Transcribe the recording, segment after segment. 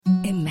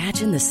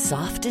Imagine the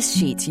softest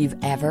sheets you've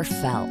ever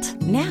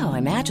felt. Now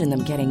imagine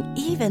them getting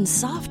even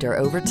softer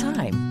over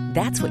time.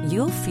 That's what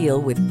you'll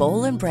feel with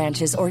Boll &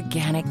 Branch's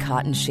organic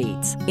cotton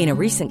sheets. In a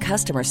recent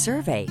customer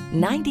survey,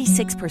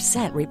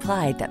 96%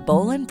 replied that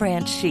Boll &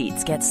 Branch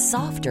sheets get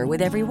softer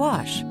with every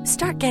wash.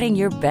 Start getting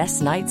your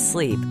best night's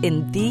sleep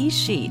in these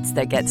sheets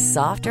that get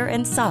softer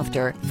and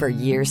softer for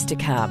years to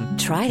come.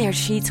 Try their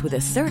sheets with a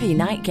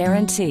 30-night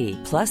guarantee.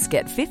 Plus,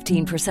 get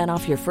 15%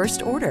 off your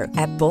first order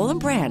at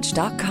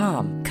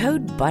bollandbranch.com.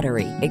 Code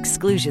BUTTERY.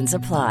 Exclusions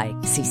apply.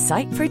 See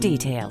site for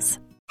details.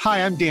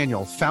 Hi, I'm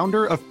Daniel,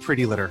 founder of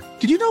Pretty Litter.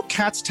 Did you know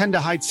cats tend to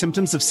hide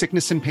symptoms of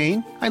sickness and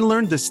pain? I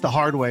learned this the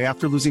hard way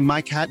after losing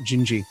my cat,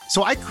 Gingy.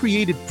 So I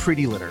created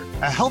Pretty Litter,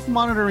 a health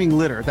monitoring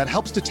litter that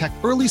helps detect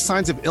early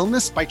signs of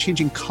illness by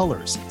changing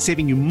colors,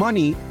 saving you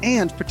money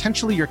and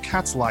potentially your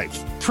cat's life.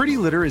 Pretty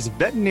Litter is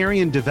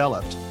veterinarian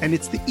developed, and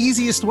it's the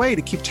easiest way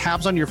to keep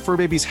tabs on your fur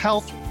baby's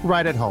health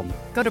right at home.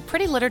 Go to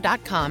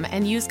prettylitter.com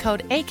and use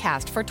code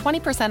ACAST for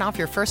 20% off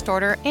your first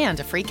order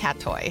and a free cat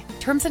toy.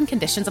 Terms and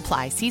conditions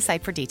apply. See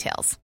site for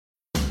details.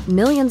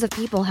 Millions of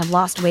people have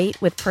lost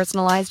weight with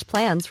personalized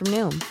plans from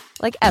Noom.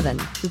 Like Evan,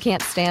 who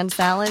can't stand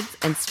salads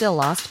and still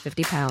lost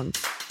 50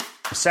 pounds.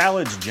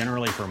 Salads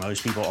generally for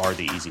most people are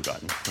the easy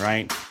button,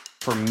 right?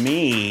 For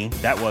me,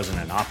 that wasn't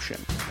an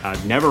option.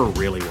 I never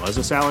really was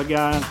a salad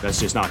guy. That's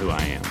just not who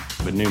I am.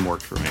 But Noom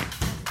worked for me.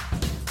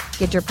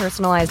 Get your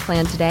personalized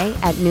plan today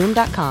at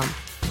Noom.com.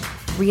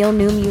 Real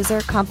Noom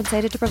user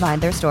compensated to provide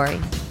their story.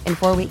 In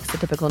 4 weeks, the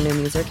typical Noom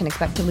user can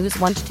expect to lose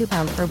 1 to 2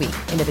 pounds per week.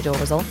 Individual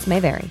results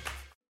may vary.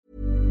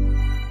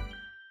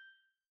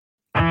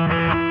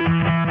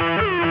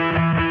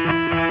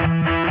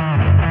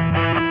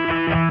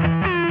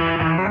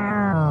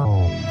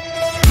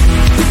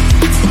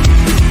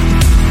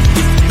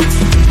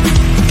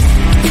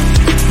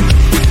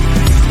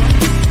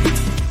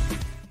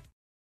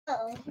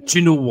 Do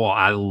you know what?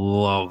 I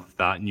love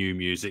that new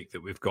music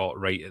that we've got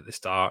right at the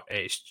start.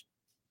 It's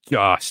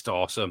just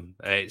awesome.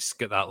 It's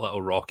got that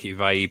little rocky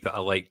vibe that I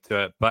like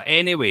to it. But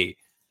anyway,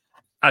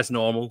 as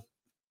normal,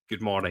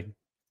 good morning,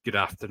 good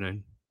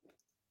afternoon,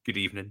 good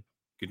evening,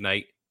 good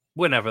night,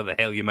 whenever the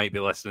hell you might be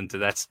listening to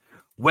this.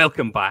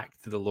 Welcome back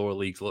to the Lower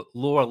League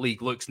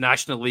Looks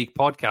National League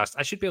podcast.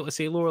 I should be able to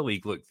say Lower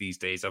League Look these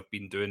days. I've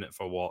been doing it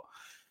for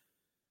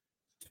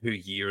 2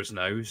 years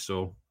now,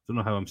 so I don't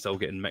know how I'm still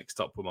getting mixed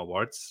up with my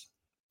words.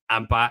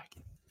 I'm back.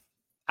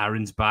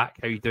 Aaron's back.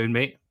 How you doing,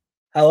 mate?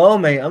 Hello,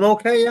 mate. I'm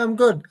okay. Yeah, I'm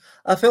good.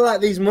 I feel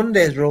like these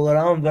Mondays roll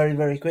around very,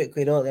 very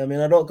quickly, don't they? I mean,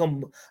 I'm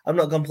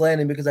not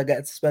complaining because I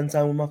get to spend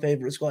time with my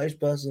favourite Scottish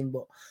person,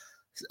 but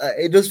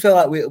it does feel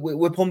like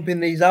we're pumping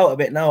these out a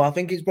bit now. I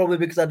think it's probably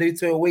because I do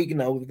 2 a week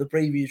now with the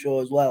preview show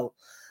as well.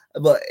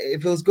 But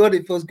it feels good.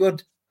 It feels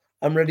good.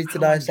 I'm ready to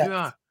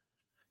dissect.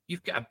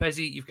 You've got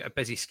a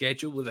busy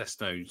schedule with this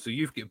now, so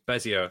you've got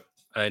busier,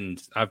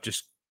 and I've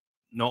just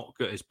not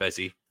got as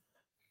busy.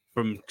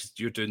 Because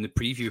you're doing the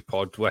preview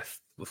pod with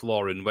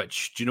Lauren,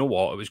 which, do you know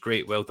what? It was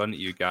great. Well done to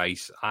you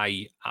guys.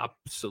 I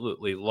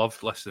absolutely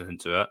loved listening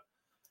to it.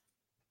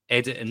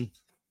 Editing,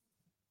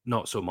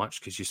 not so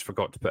much because you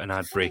forgot to put an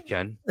ad break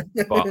in.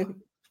 But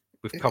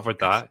we've covered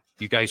that.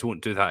 You guys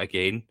won't do that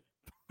again.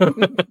 we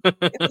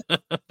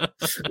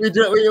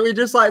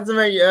just like to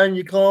make you earn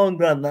your corn,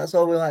 Grant. That's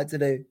all we like to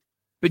do.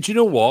 But do you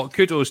know what?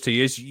 Kudos to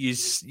you.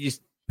 You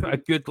put a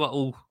good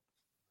little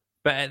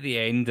bit at the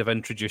end of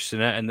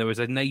introducing it, and there was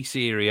a nice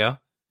area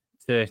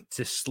to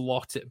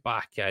slot it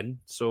back in.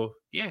 So,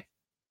 yeah,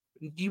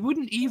 you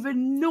wouldn't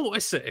even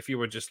notice it if you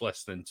were just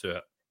listening to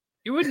it.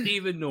 You wouldn't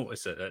even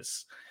notice it.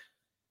 That's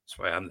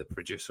why I'm the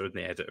producer and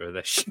the editor of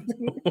this show.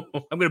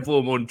 I'm going to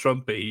blow my own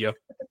trumpet here.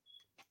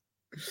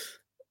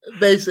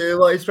 Basically,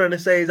 what he's trying to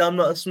say is I'm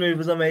not as smooth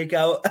as I make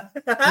out.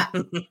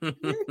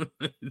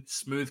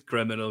 Smooth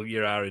criminal,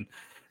 you're Aaron.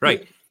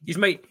 Right. You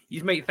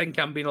might think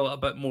I'm being a little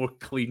bit more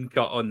clean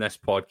cut on this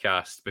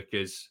podcast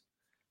because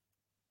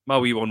my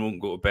wee one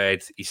won't go to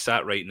bed. He's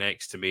sat right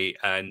next to me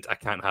and I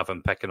can't have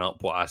him picking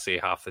up what I say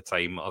half the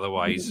time.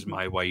 Otherwise,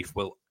 my wife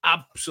will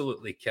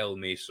absolutely kill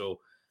me.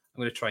 So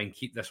I'm going to try and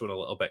keep this one a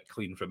little bit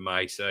clean from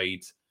my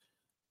side.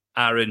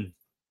 Aaron,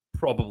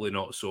 probably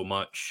not so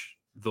much,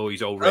 though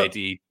he's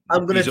already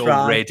he's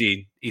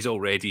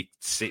already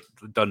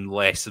done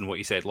less than what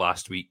he said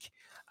last week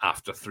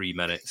after 3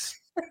 minutes.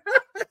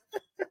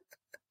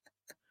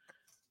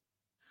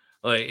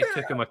 Like, it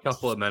took him a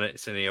couple of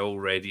minutes and he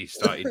already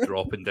started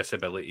dropping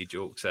disability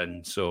jokes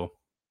in. So,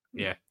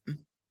 yeah.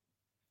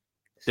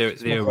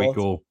 There we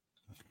go.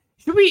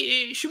 Should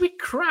we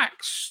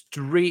crack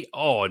straight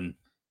on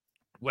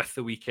with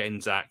the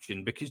weekend's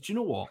action? Because do you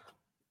know what?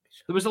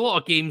 There was a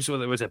lot of games where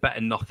there was a bit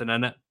of nothing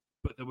in it,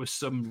 but there was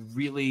some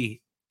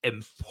really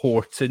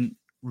important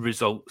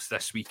results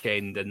this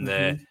weekend in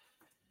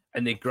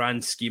the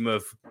grand scheme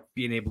of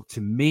being able to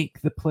make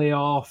the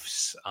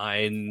playoffs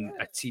and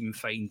a team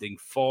finding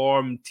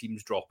form,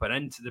 teams dropping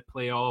into the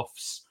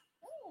playoffs.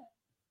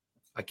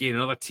 Again,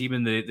 another team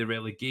in the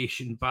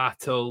relegation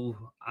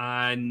battle,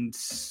 and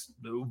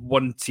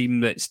one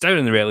team that's down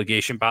in the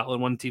relegation battle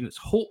and one team that's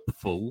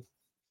hopeful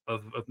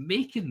of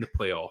making the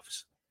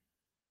playoffs.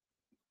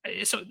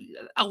 So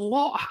a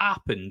lot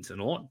happened and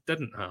a lot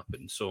didn't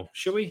happen. So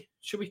should we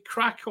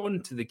crack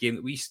on to the game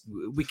that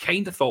we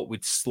kind of thought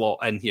we'd slot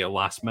in here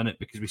last minute,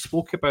 because we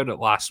spoke about it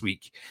last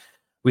week.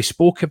 We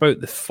spoke about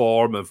the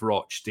form of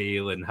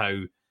Rochdale and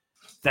how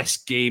this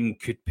game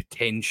could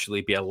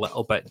potentially be a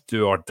little bit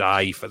do or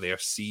die for their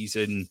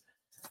season.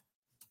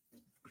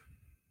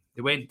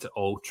 They went to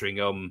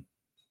Altrincham,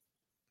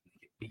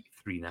 beat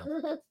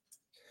 3-0.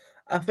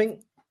 I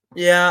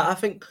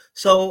think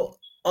so.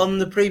 On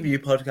the preview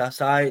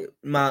podcast, I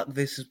marked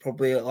this as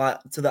probably like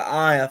to the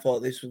eye. I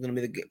thought this was going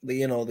to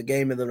be the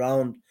game of the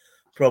round,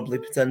 probably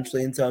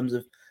potentially in terms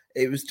of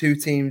it was two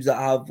teams that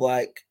have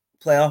like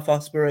playoff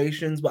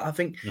aspirations. But I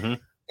think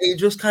it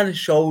just kind of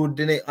showed,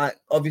 didn't it? Like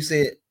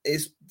obviously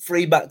it's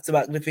 3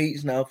 back-to-back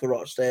defeats now for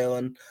Rochdale,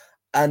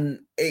 and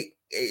it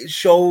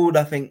showed,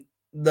 I think,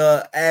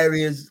 the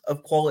areas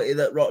of quality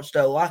that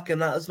Rochdale lack,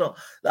 and that's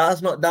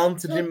not down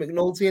to Jim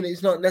McNulty, and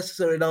it's not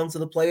necessarily down to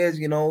the players.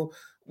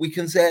 We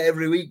can say it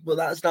every week, but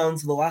that's down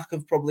to the lack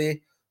of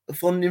probably the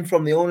funding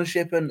from the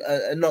ownership and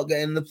not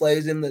getting the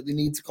players in that they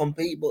need to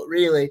compete. But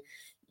really,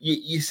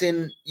 you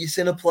seen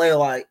a player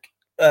like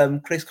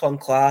Chris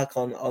Clark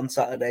on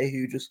Saturday,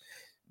 who just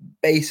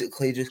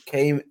basically just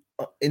came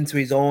into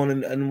his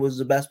own and was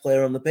the best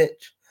player on the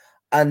pitch.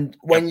 And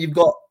when you've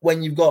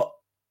got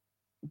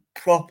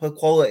proper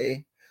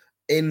quality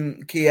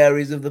in key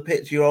areas of the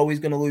pitch, you're always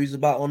going to lose the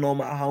battle, no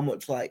matter how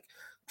much like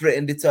grit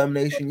and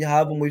determination you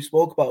have. And we've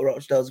spoke about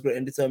Rochdale's grit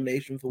and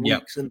determination for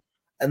weeks, and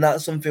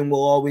that's something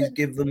we'll always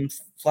give them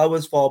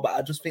flowers for.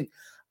 But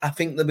I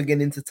think they're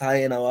beginning to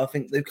tire now. I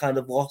think they've kind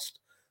of lost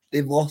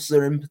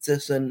their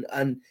impetus, and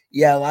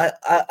yeah,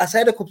 I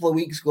said a couple of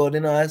weeks ago,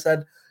 didn't I? I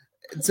said,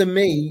 to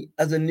me,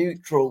 as a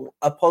neutral,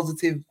 a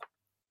positive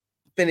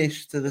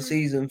finish to the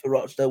season for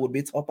Rochdale would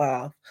be top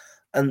half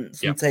and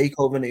some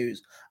takeover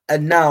news.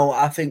 And now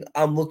I think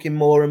I'm looking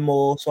more and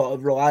more sort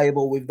of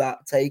reliable with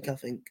that take, I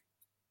think.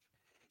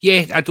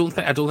 Yeah, I don't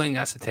think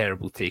that's a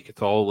terrible take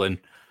at all. And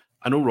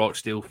I know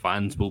Rochdale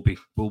fans will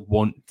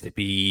want to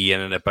be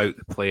in and about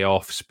the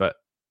playoffs, but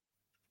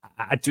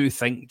I do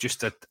think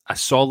just a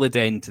solid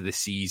end to the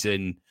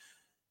season,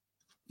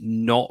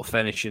 not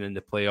finishing in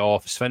the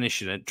playoffs,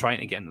 finishing and trying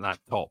to get into that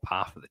top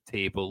half of the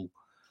table,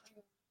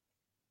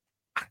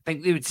 I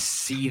think they would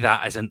see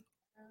that as an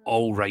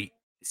all right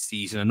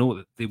season. I know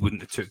that they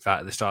wouldn't have took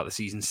that at the start of the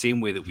season,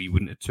 same way that we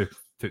wouldn't have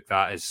took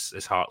that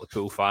as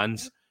Hartlepool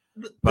fans.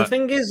 The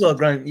thing is, though,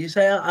 Grant, you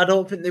say I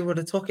don't think they would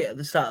have took it at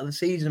the start of the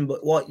season,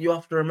 but what you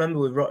have to remember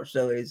with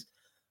Rochdale is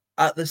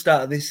at the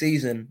start of this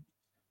season,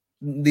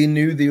 they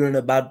knew they were in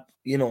a bad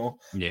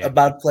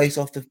place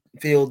off the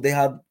field. They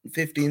had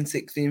 15,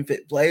 16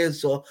 fit players.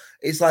 So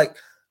it's like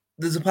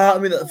there's a part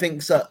of me that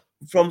thinks that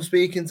from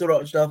speaking to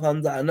Rochdale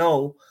fans that I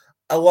know,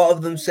 a lot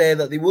of them say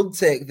that they would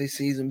take this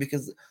season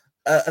because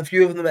a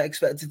few of them are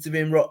expected to be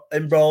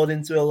embroiled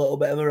into a little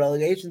bit of a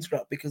relegation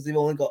scrap because they've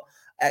only got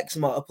X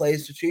amount of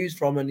players to choose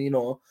from, and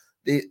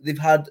they've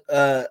had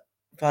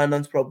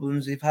finance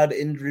problems, they've had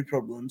injury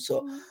problems.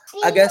 So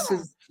I guess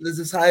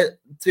there's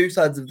two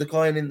sides of the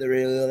coin in there,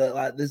 really.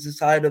 Like there's a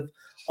side of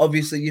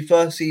obviously your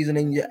first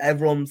season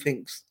everyone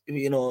thinks,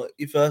 your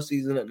first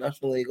season at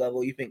National League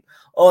level, you think,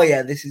 oh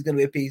yeah, this is going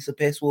to be a piece of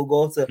piss. We'll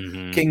go to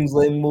Kings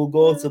Lynn, we'll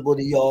go to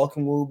bloody York,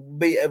 and we'll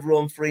beat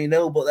everyone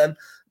 3-0. But then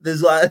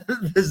there's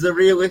the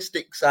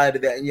realistic side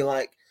of it, and you're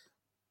like,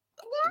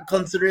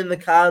 considering the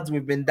cards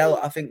we've been dealt,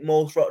 I think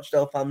most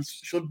Rochdale fans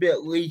should be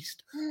at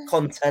least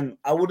content.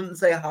 I wouldn't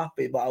say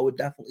happy, but I would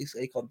definitely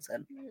say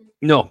content.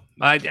 No,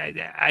 I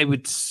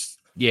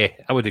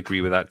would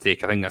agree with that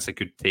take. I think that's a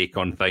good take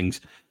on things.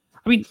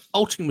 I mean,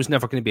 Altrincham was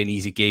never going to be an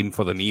easy game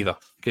for them either,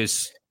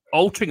 because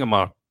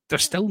Altrincham they're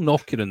still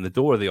knocking on the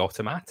door of the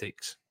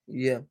automatics.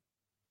 Yeah.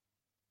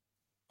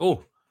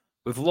 Oh,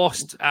 we've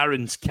lost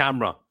Aaron's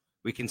camera.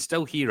 We can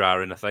still hear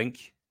Aaron, I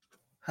think.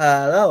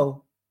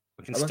 Hello.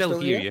 We can still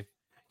hear you.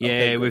 Yeah,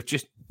 okay,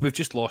 we've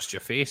just lost your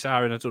face,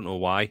 Aaron. I don't know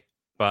why,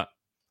 but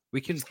we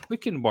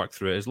can work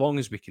through it as long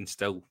as we can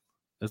still.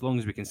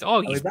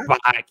 Oh, he's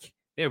back.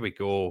 There we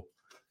go.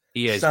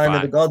 He is sign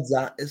back. Of the gods.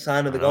 That it's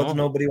sign of the gods.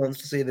 Nobody wants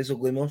to see this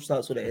ugly mush.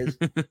 That's what it is.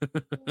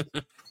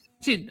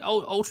 See,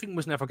 Altrincham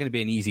was never going to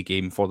be an easy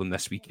game for them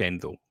this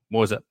weekend, though,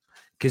 was it?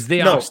 Because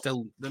they're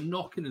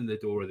knocking on the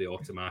door of the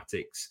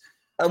automatics.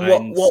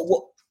 And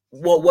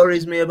what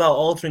worries me about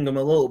Altrincham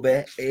a little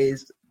bit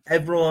is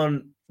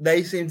everyone.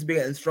 They seem to be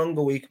getting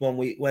stronger week on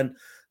week when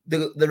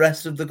the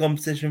rest of the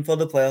competition for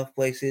the playoff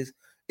places,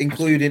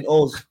 including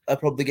us, are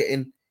probably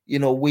getting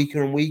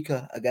weaker and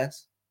weaker, I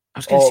guess. I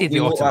was going to say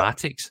the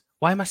automatics.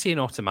 Why am I saying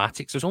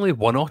automatics? There's only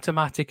one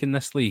automatic in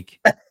this league.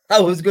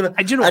 I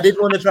did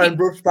want to try and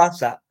brush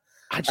past that.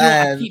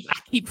 I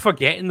keep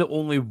forgetting that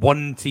only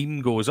one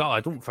team goes. Oh, I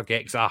don't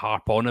forget because I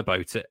harp on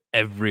about it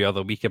every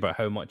other week about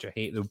how much I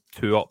hate the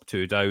 2 up,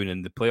 2 down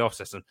in the playoff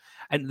system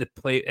and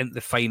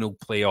the final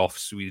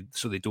playoffs,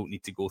 so they don't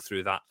need to go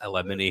through that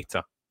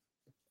eliminator.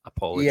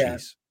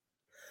 Apologies.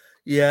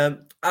 Yeah.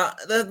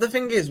 The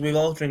thing is with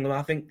Altrincham,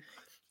 I think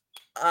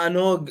I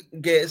know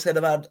Gates said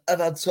I've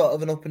had sort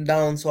of an up and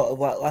down sort of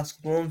like last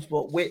couple months,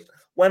 but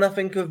when I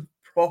think of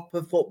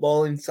proper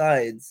footballing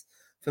sides,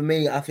 for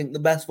me, I think the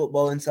best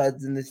footballing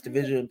sides in this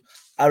division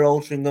are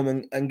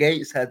Altrincham and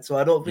Gateshead. So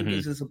I don't think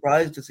it's a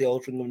surprise to see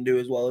Altrincham do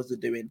as well as they're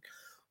doing.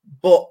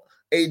 But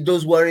it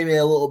does worry me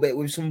a little bit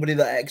with somebody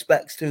that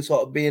expects to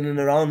sort of be in and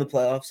around the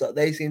playoffs, that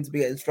they seem to be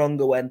getting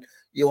stronger when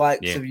your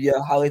likes of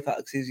your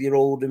Halifaxes, your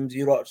Oldhams,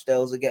 your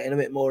Rochdales are getting a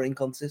bit more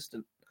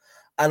inconsistent.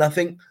 And I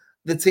think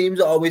the teams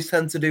that always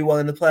tend to do well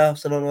in the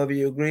playoffs, I don't know whether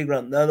you agree,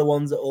 Grant, they're the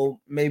ones that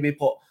will maybe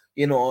put,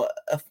 a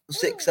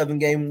 6-7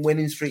 game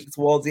winning streak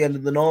towards the end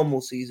of the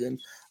normal season,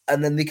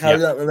 and then they carry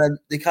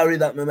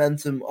that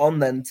momentum on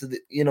then to the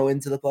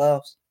into the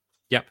playoffs.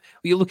 Yep.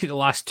 Well, you look at the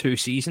last 2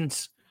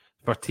 seasons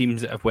for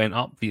teams that have went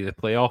up via the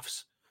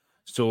playoffs.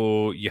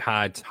 So you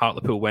had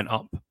Hartlepool went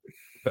up,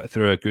 put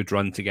through a good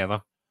run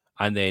together,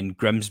 and then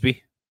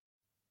Grimsby,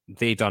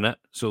 they done it.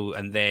 So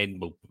and then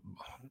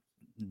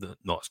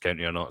Notts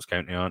County,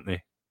 aren't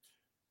they?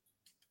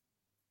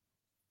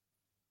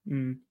 Yeah,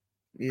 and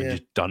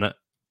just done it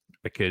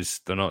because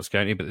they're Notts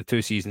County. But the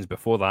 2 seasons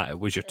before that, it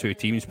was your 2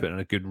 teams putting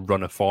a good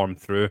run of form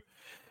through,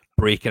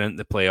 breaking into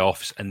the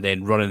playoffs, and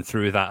then running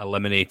through that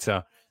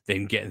eliminator,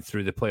 then getting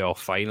through the playoff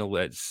final.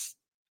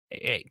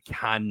 It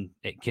can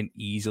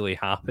easily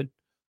happen.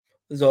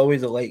 There's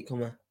always a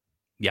latecomer.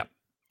 Yep,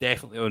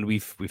 definitely. And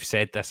we've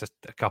said this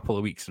a couple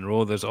of weeks in a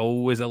row. There's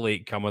always a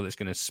latecomer that's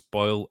going to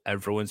spoil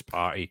everyone's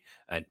party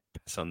and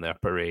piss on their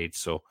parade.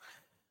 So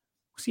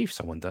we'll see if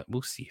someone does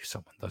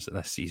it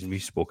this season. We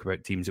spoke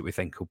about teams that we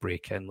think will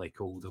break in, like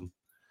Oldham.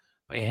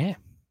 But yeah,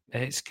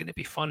 it's going to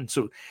be fun.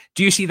 So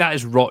do you see that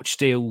as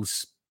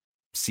Rochdale's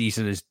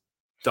season is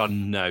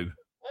done now?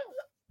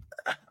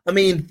 I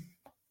mean,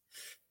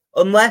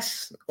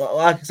 unless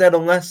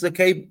the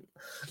Cape,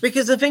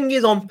 because the thing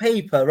is, on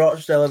paper,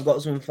 Rochdale have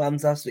got some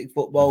fantastic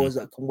footballers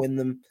that can win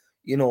them,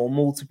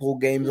 multiple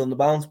games on the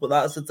bounce. But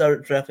that's the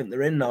territory I think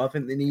they're in now. I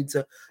think they need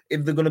to,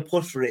 if they're going to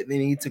push for it, they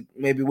need to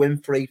maybe win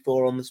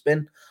 3-4 on the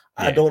spin.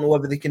 Yeah. I don't know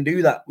whether they can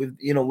do that with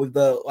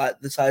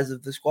the size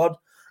of the squad.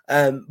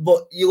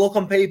 But you look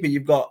on paper,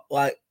 you've got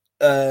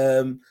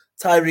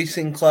Tyree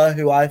Sinclair,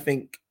 who I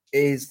think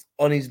is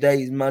on his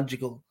day is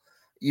magical.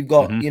 You've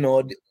got,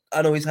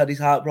 I know he's had his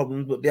heart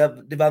problems, but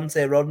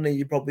Devante Rodney,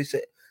 you probably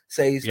say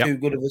he's too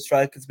good of a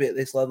striker to be at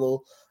this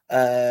level.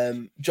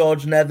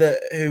 George Nevitt,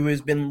 who has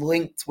been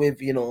linked with,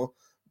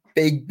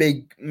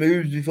 big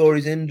moves before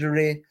his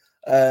injury.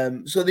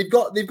 So they've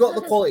got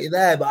the quality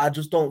there, but I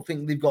just don't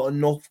think they've got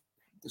enough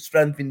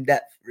strength in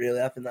depth,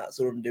 really. I think that's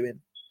what I'm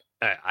doing.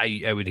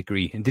 I would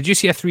agree. And did you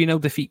see a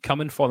 3-0 defeat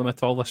coming for them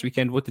at all this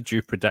weekend? What did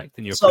you predict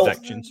in your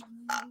predictions?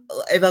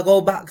 If I go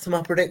back to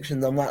my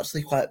predictions, I'm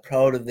actually quite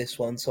proud of this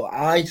one. So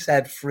I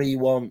said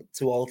 3-1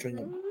 to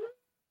Altrincham.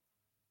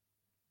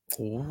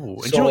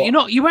 Oh,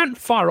 so, you weren't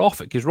far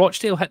off it because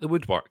Rochdale hit the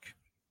woodwork.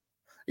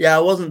 Yeah, I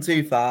wasn't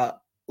too far.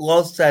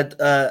 Loz said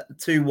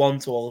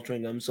 2-1 to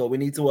Altrincham, so we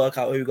need to work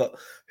out who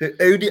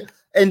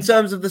in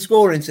terms of the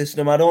scoring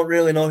system. I don't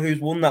really know who's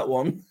won that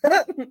one.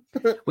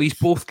 Well, you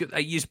both get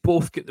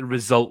the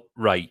result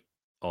right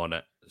on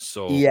it.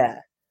 So yeah,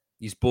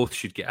 you both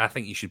should get. I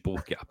think you should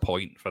both get a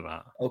point for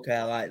that. Okay,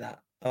 I like that.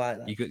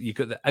 You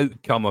got the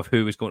outcome of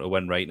who is going to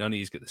win right. None of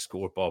you's got the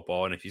score bob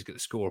on. If he's got the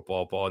score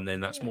bob on,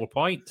 then that's more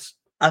points.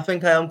 I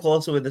think I am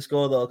closer with the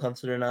score though,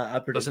 considering I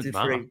predicted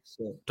 3.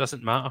 So.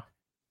 Doesn't matter.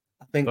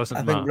 I think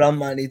Grant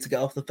might need to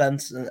get off the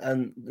fence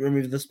and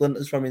remove the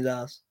splinters from his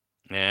ass.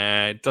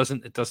 Yeah, it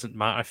doesn't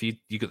matter if you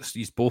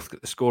both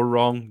get the score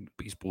wrong,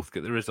 but you both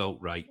get the result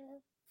right.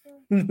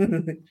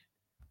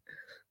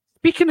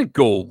 Speaking of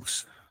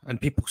goals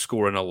and people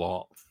scoring a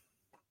lot,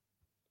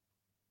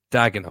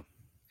 Dagenham.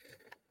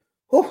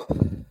 Oh.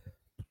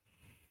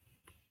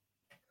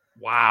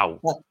 Wow.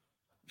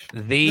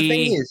 The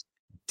thing is,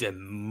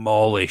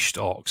 demolished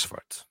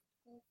Oxford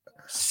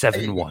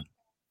 7-1.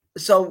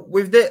 So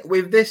with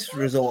this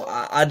result,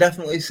 I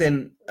definitely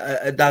seen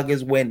a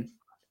Daggers win.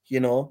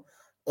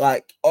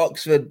 Like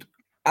Oxford,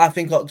 I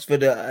think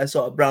Oxford are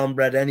sort of brown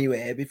bread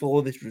anyway.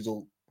 Before this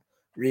result,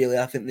 really,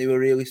 I think they were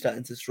really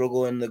starting to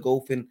struggle, and the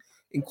golf in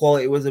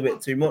quality was a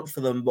bit too much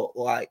for them. But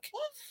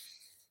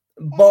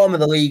bottom of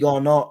the league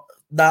or not,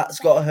 that's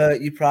got to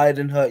hurt your pride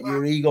and hurt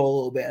your ego a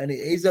little bit, and it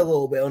is a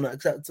little bit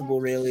unacceptable,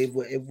 really,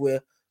 if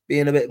we're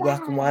being a bit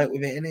black and white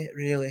with it, isn't it?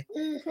 Really.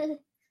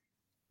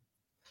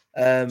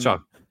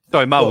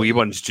 Sorry, Mal, you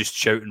one's just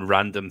shouting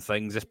random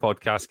things. This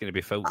podcast is going to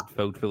be filled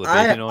full of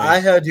baby noise. I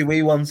heard you.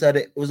 We once said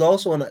it was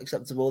also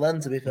unacceptable.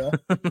 Then, to be fair,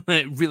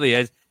 it really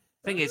is.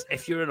 The thing is,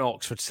 if you're an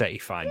Oxford City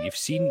fan, you've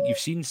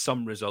seen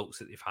some results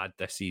that they've had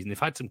this season. They've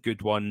had some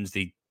good ones.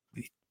 They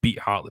beat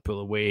Hartlepool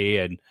away,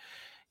 and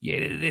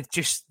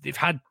they've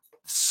had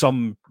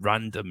some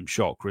random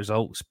shock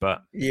results.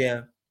 But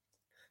yeah.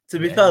 To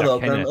be fair, though,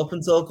 up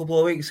until a couple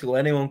of weeks ago,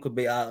 anyone could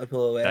beat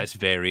Hartlepool away. It's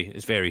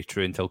very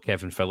true. Until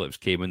Kevin Phillips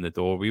came in the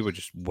door, we were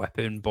just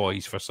whipping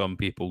boys for some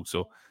people.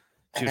 So,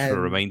 just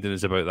for reminding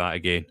us about that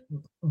again.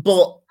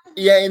 But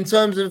yeah, in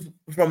terms of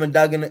from a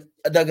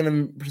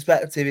Dagenham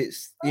perspective,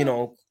 it's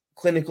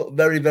clinical,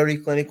 very, very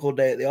clinical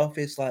day at the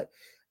office. Like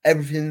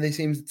everything they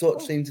seem to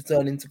touch seemed to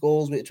turn into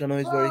goals, which I know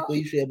is very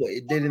cliche, but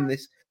it did in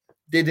this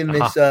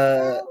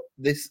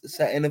this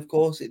setting, of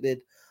course it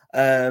did.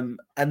 And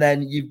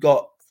then you've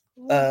got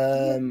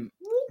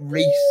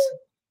Reece,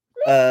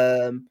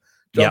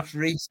 Josh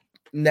Reece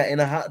netting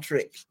a hat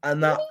trick,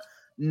 and that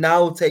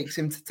now takes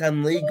him to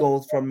 10 league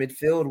goals from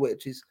midfield,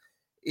 which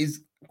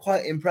is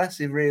quite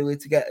impressive, really,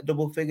 to get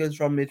double figures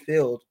from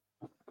midfield.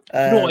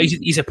 No,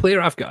 he's a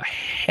player I've got a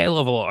hell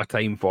of a lot of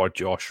time for,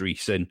 Josh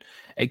Reece, and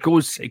it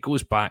goes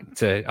back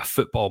to a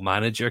Football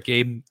Manager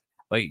game.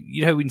 Like,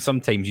 you know, when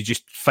sometimes you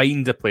just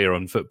find a player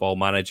on Football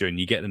Manager and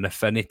you get an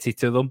affinity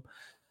to them.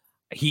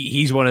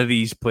 He's one of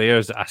these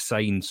players that I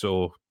signed.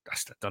 So I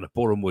done a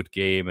Bournemouth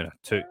game and I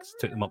took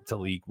them up to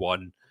League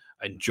One,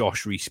 and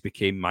Josh Reece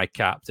became my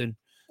captain.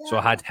 So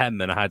I had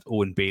him and I had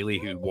Owen Bailey,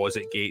 who was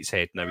at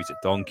Gateshead, now he's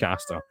at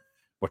Doncaster,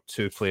 were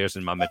two players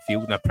in my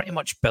midfield, and I pretty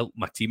much built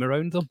my team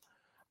around them.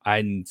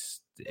 And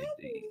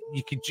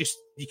you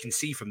can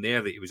see from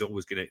there that he was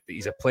always that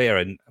he's a player,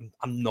 and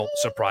I'm not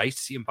surprised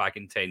to see him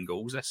bagging 10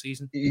 goals this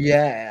season.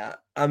 Yeah,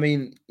 I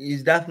mean,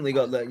 he's definitely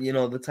got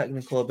the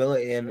technical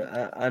ability,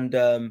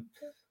 and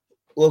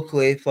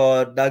luckily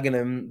for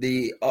Dagenham,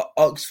 the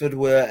Oxford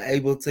were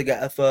able to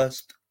get a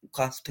first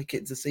class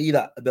ticket to see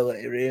that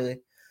ability,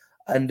 really.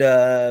 And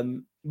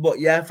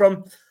but yeah,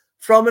 from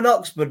an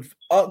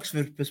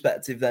Oxford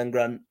perspective, then,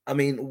 Grant, I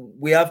mean,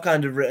 we have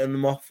kind of written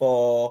them off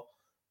for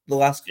the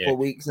last couple of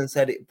weeks and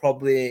said it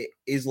probably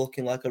is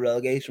looking like a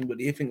relegation. But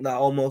do you think that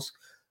almost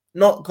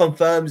not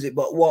confirms it?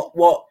 But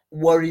what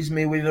worries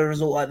me with a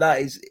result like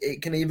that is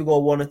it can either go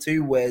one or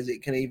two ways.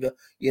 It can either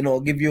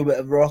give you a bit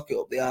of a rocket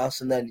up the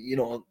arse and then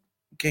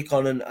kick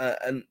on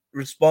and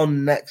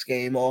respond next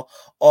game, or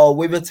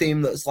with a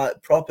team that's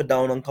like proper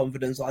down on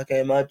confidence, like I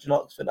imagine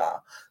Oxford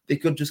are, they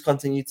could just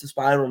continue to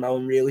spiral now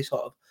and really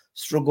sort of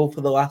struggle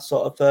for the last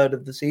sort of third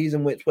of the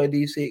season. Which way do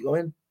you see it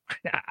going?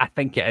 I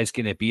think it is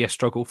going to be a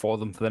struggle for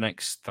them for the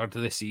next third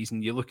of the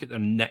season. You look at their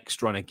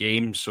next run of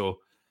games, so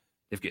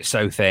they've got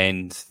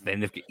Southend, then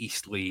they've got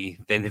Eastleigh,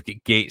 then they've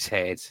got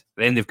Gateshead,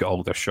 then they've got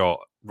Aldershot,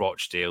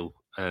 Rochdale,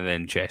 and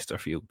then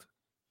Chesterfield.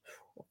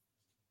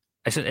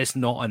 It's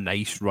not a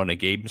nice run of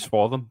games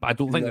for them. But I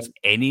don't think there's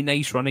any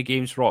nice run of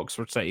games for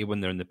Oxford City when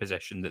they're in the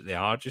position that they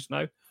are just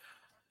now.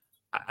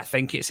 I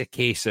think it's a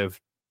case of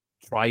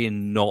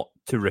trying not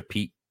to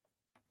repeat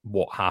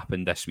what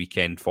happened this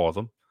weekend for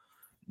them,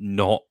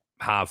 not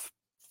have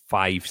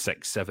 5,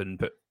 6, 7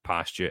 put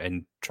past you,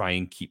 and try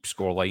and keep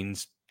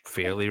scorelines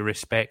fairly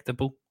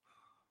respectable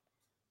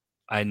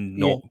and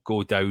not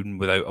go down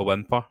without a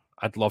whimper.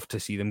 I'd love to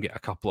see them get a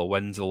couple of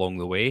wins along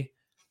the way.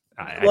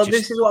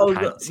 This is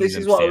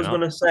what I was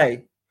going to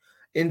say.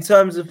 In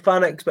terms of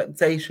fan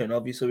expectation,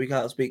 obviously we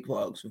can't speak for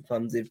Oxford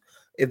fans.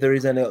 If there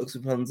is any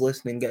Oxford fans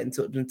listening, get in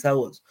touch and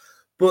tell us.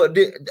 But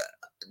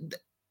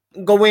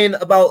going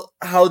about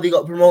how they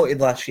got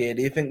promoted last year,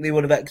 do you think they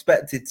would have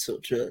expected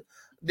such a?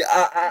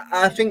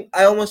 I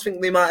almost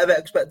think they might have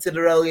expected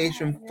a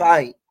relegation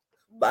fight,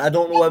 but I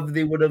don't know whether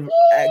they would have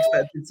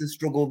expected to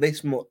struggle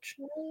this much.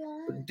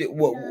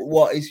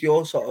 What is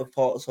your sort of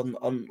thoughts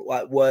on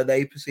like where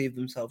they perceive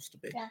themselves to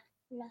be?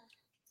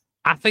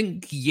 I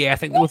think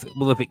they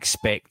will have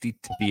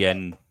expected to be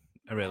in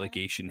a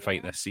relegation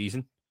fight this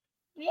season.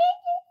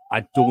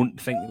 I don't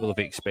think they will have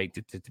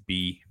expected it to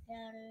be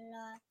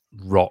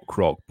rock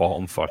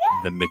bottom for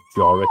the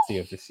majority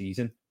of the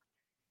season.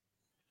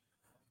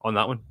 On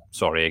that one,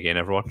 sorry again,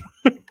 everyone.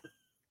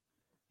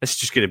 It's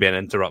just going to be an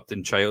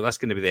interrupting child. That's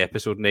going to be the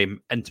episode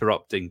name,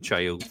 Interrupting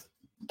Child.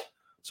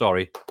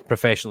 Sorry,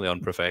 professionally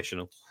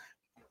unprofessional.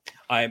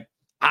 I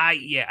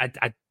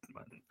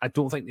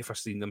don't think they've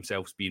foreseen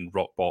themselves being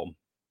rock bottom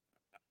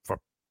for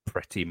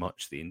pretty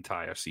much the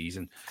entire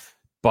season.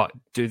 But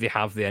do they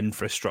have the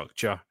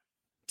infrastructure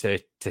to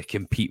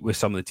compete with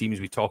some of the teams?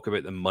 We talk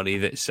about the money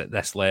that's at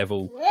this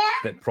level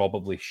that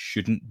probably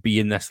shouldn't be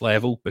in this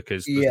level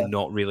because there's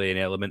not really an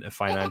element of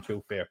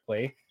financial fair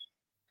play.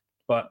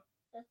 But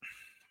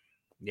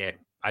yeah,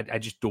 I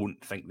just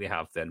don't think they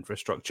have the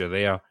infrastructure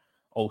there.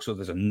 Also,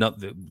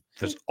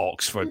 there's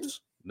Oxford.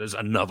 There's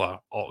another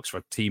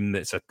Oxford team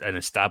that's an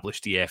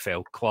established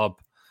EFL club.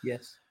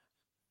 Yes.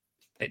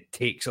 It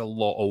takes a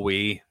lot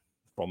away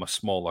from a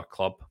smaller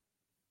club.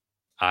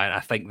 And I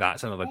think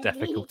that's another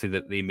difficulty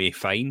that they may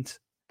find.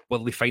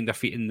 Will they find their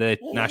feet in the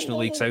National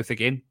League South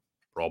again?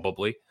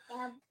 Probably.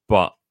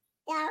 But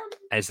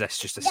is this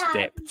just a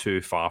step too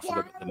far for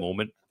them at the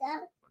moment?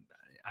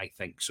 I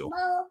think so.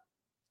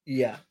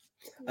 Yeah,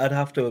 I'd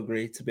have to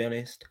agree, to be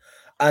honest.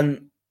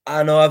 And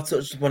I know I've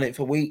touched upon it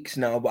for weeks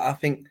now, but I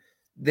think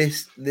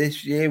this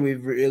year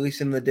we've really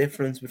seen the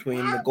difference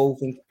between the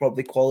golfing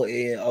probably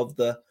quality of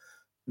the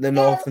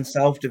North and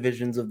South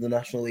divisions of the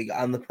National League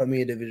and the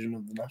Premier Division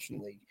of the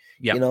National League.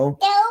 Yep.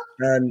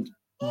 And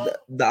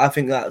I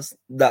think that's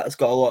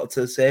got a lot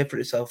to say for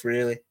itself,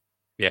 really.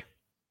 Yeah,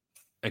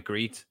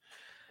 agreed.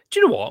 Do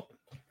you know what?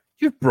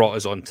 You've brought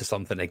us on to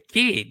something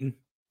again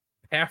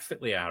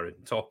perfectly, Aaron,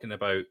 talking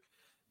about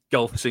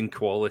golfing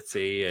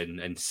quality and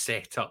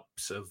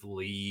setups of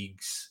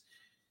leagues.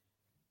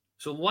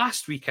 So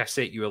last week I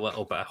set you a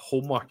little bit of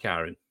homework,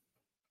 Aaron.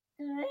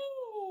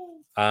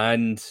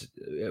 And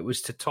it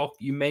was to talk,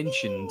 you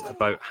mentioned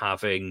about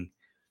having,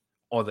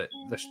 that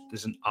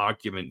there's an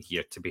argument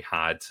here to be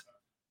had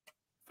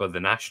for the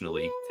National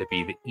League to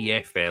be the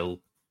EFL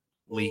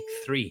League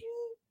 3.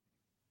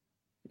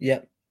 Yeah.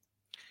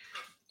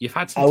 You've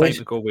had some time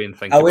to go away and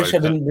think about it. I wish I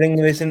didn't bring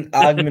this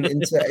argument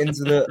into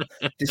the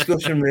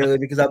discussion, really,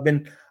 because I've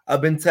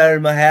been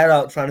tearing my hair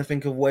out trying to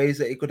think of ways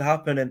that it could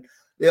happen. And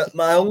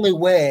my only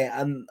way,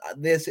 and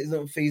this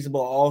isn't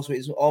feasible also,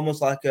 it's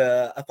almost like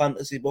a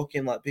fantasy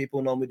booking like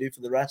people normally do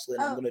for the wrestling,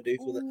 I'm going to do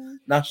for the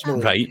National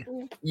League.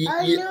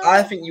 Right.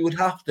 I think you would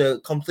have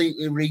to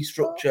completely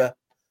restructure.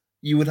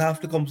 You would have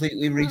to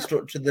completely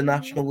restructure the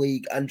National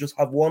League and just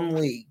have one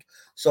league.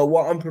 So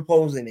what I'm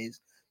proposing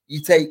is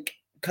you take,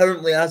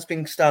 currently as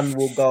things stand,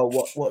 we'll go,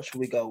 what should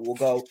we go? We'll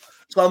go.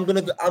 So I'm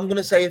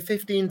gonna say a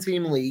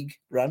 15-team league,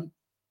 Ran.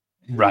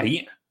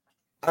 Right.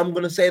 I'm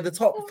gonna say the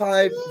top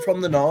 5 from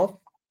the north.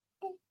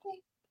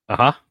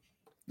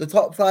 The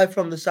top 5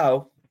 from the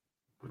south,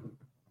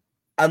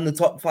 and the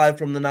top 5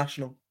 from the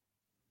national.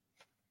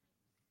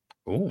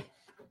 Oh.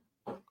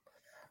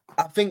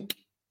 I think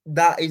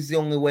that is the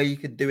only way you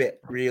could do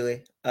it,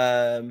 really.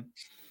 But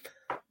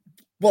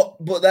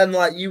then,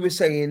 like you were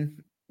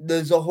saying,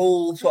 there's a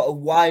whole sort of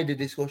wider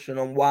discussion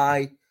on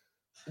why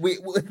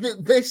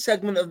this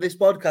segment of this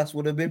podcast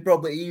would have been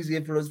probably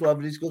easier for us to have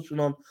a discussion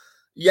on.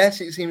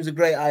 Yes, it seems a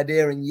great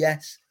idea, and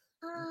yes,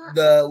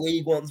 the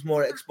league wants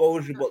more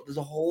exposure, but there's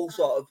a whole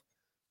sort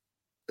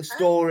of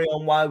story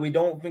on why we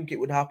don't think it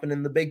would happen.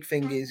 And the big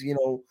thing is,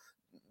 the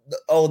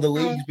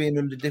leagues being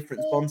under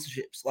different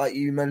sponsorships, like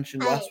you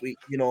mentioned last week.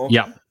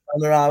 Yeah.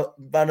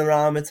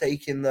 Vanarama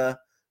taking the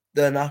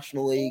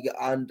National League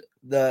and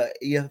the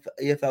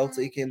EFL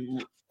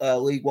taking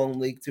League 1,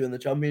 League 2 and the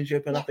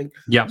Championship. And I think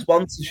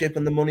sponsorship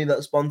and the money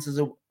that sponsors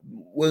are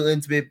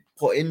willing to be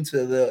put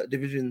into the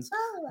divisions,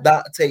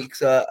 that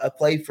takes a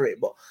play for it.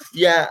 But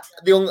yeah,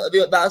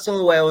 that's the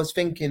only way I was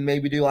thinking,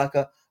 maybe do like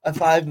a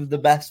 5 of the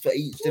best for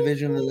each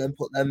division and then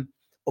put them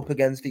up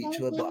against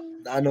each other. But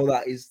I know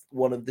that is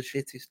one of the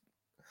shittest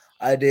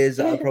ideas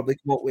that I've probably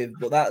come up with,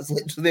 but that's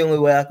literally the only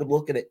way I could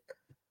look at it.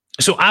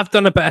 So I've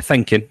done a bit of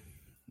thinking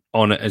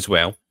on it as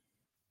well.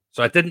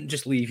 So I didn't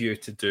just leave you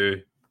to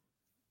do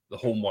the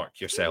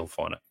homework yourself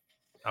on it.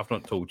 I've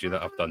not told you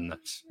that I've done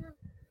this.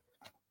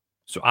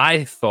 So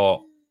I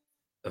thought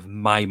of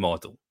my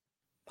model.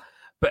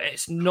 But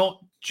it's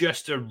not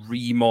just a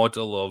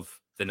remodel of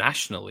the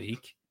National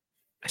League.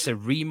 It's a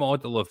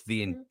remodel of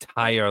the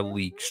entire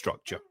league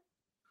structure.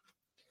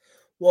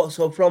 What?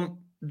 So from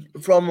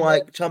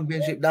like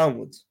Championship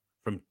downwards?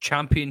 From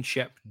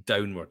Championship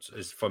downwards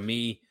is, for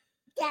me,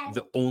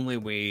 the only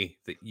way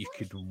that you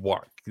could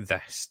work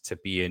this to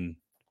be in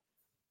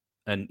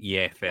an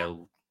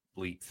EFL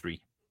League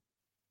 3.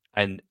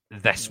 And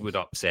this would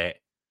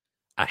upset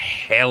a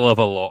hell of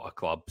a lot of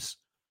clubs.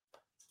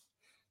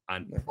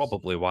 And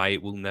probably why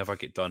it will never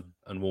get done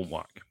and won't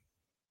work.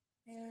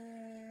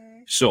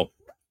 So,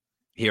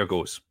 here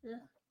goes.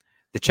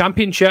 The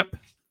Championship,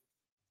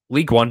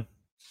 League 1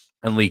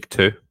 and League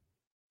 2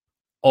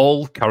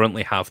 all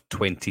currently have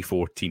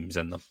 24 teams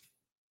in them.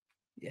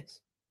 Yes.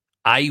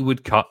 I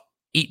would cut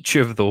each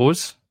of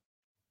those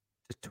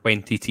to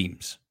 20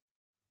 teams.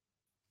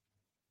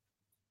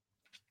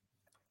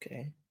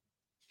 Okay.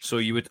 So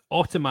you would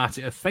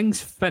automatically, if things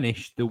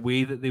finished the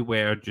way that they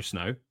were just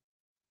now,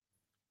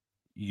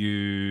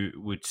 you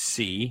would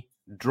see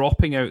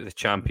dropping out of the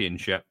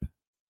Championship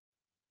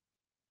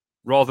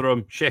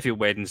Rotherham, Sheffield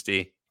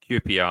Wednesday,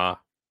 QPR,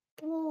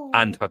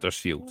 and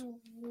Huddersfield.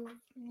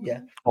 Yeah.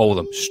 All of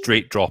them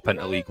straight drop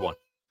into League 1.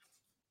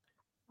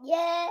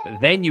 But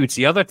then you would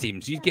see other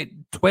teams. You'd get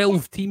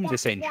 12 teams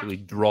essentially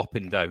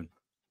dropping down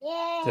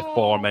to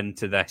form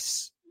into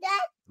this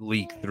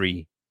League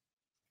 3.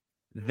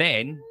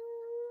 Then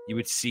you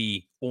would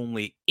see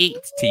only 8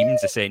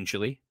 teams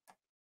essentially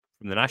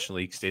from the National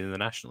League staying in the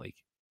National League.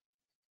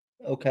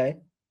 Okay.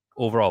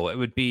 Overall, it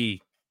would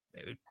be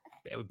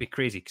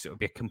crazy because it would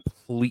be a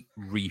complete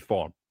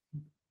reform.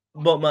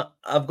 But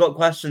I've got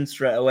questions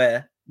straight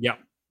away. Yeah.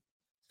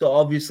 So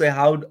obviously,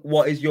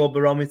 what is your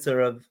barometer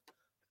of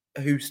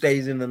who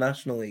stays in the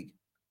National League?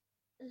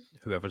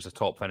 Whoever's the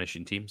top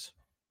finishing teams.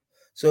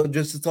 So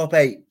just the top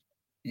 8.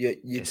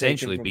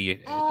 Essentially,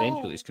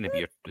 it's going to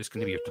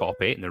be your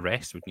top 8, and the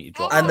rest would need to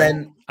drop and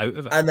then out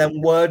of it. And then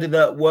what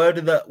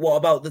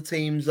about the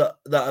teams that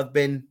have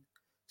been?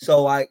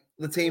 So like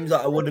the teams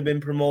that would have been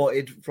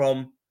promoted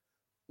from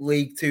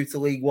League 2 to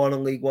League 1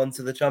 and League 1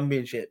 to the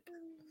Championship,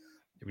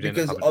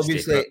 because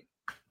obviously,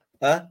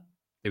 they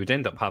would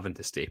end up having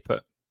to stay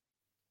put.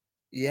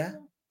 Yeah.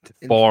 To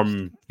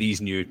form these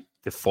new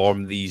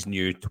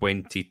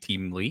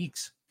 20-team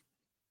leagues.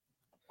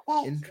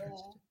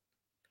 Interesting.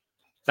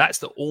 That's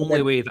the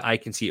only way that I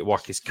can see it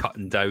work, is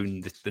cutting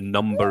down the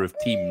number of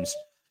teams.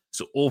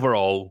 So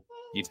overall,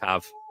 you'd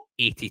have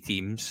 80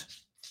 teams.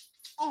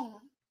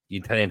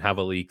 You'd then have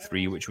a League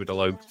 3, which would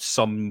allow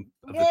some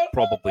of the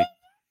probably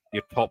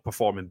your top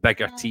performing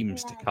bigger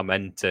teams to come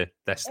into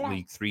this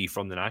League 3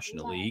 from the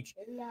National League.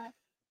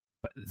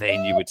 But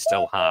then you would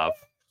still have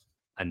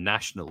a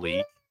National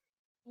League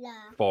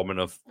forming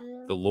of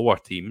the lower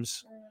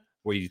teams,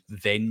 where you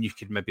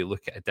could maybe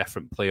look at a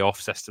different playoff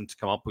system to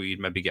come up, where you'd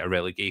maybe get a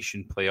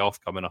relegation playoff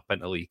coming up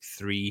into League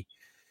 3,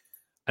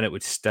 and it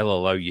would still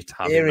allow you to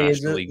have a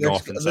National League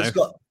North and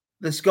South.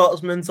 The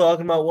Scotsman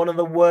talking about one of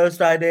the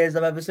worst ideas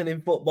I've ever seen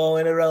in football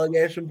in a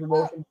relegation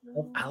promotion.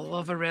 I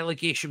love a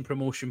relegation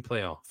promotion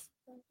playoff.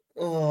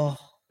 Oh,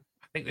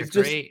 I think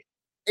they're great.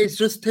 It's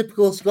just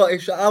typical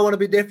Scottish. I want to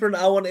be different.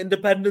 I want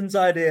independence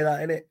idea,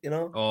 that innit, you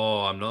know?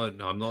 Oh, I'm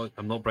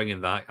not bringing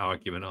that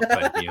argument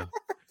up in here.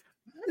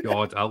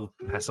 God, I'll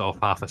piss off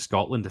half of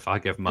Scotland if I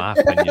give my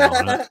opinion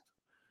on it.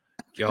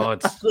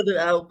 God. I couldn't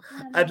help.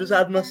 I just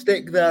had my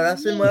stick there. I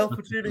seen my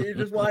opportunity to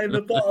just wind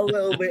the pot a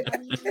little bit.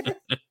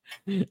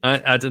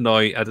 I'd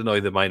annoy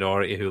the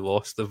minority who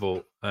lost the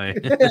vote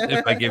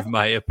if I give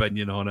my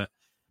opinion on it.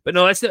 But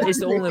no, it's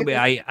the only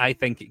way I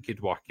think it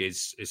could work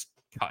is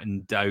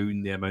cutting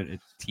down the amount of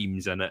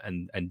teams in it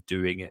and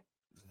doing it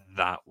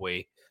that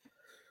way.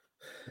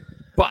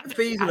 But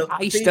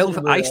I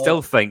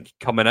still think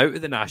coming out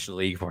of the National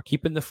League, we're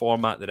keeping the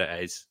format that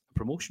it is.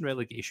 Promotion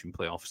relegation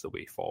playoffs the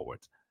way forward,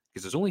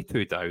 because there's only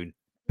 2 down.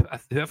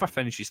 Whoever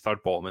finishes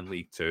third bottom in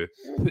League 2,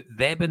 put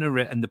them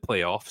in the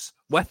playoffs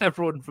with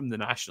everyone from the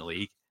National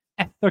League.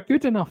 If they're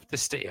good enough to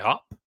stay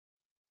up,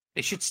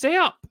 they should stay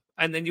up,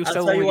 and then you'll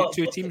still only get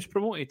 2 teams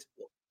promoted.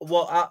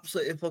 What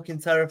absolutely fucking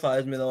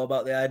terrifies me, though,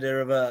 about the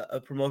idea of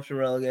a promotion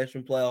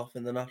relegation playoff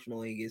in the National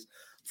League is,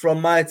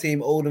 from my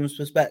team, Oldham's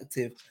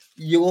perspective,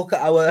 you look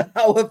at our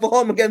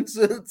form against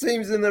the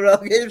teams in the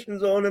relegation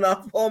zone and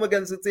our form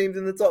against the teams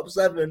in the top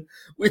 7,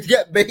 we'd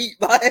get beat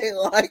by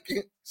like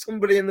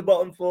somebody in the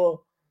bottom 4.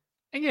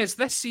 And yes,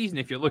 this season,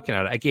 if you're looking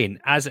at it, again,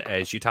 as it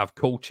is, you'd have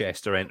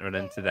Colchester entering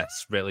into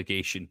this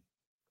relegation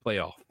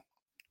playoff.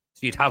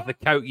 So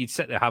you'd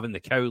sit there having the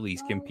Cowleys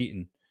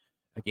competing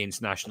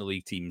against National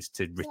League teams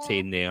to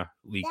retain their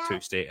League 2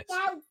 status.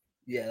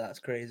 Yeah, that's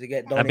crazy.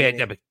 Get Donny.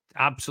 That'd be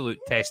absolute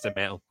test of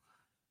metal.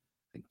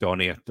 I think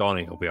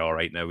Donny will be all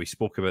right now. We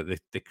spoke about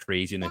the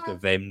craziness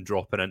of them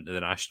dropping into the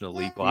National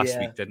League last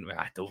week, didn't we?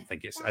 I don't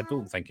think it's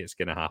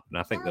going to happen.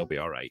 I think they'll be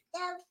all right.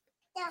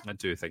 I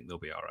do think they'll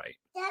be all right.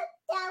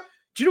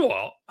 Do you know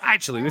what?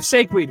 Actually, we've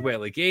segued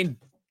well again.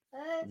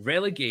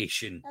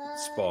 Relegation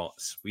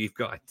spots. We've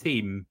got a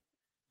team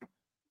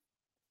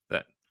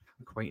that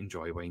I quite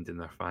enjoy winding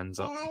their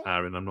fans up,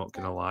 Aaron. I'm not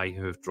going to lie,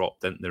 who have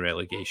dropped into the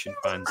relegation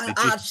fans.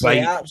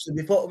 They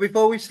actually,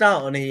 before we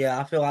start on here,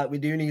 I feel like we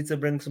do need to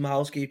bring some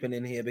housekeeping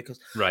in here because,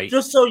 right?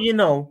 Just so you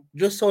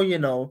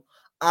know,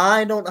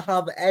 I don't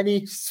have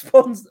any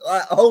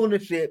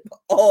ownership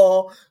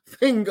or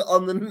thing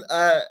on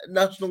the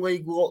National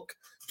League Look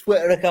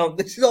Twitter account.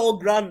 This is all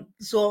Grant.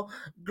 So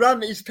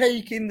Grant is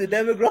taking the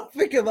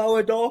demographic of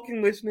our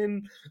Dorking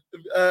listening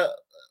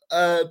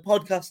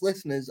podcast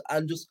listeners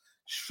and just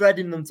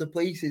shredding them to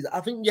pieces.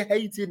 I think you're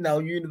hated now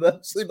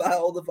universally by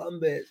all the fan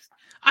base.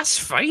 That's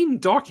fine.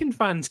 Dorking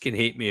fans can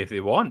hate me if they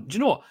want. Do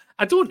you know what?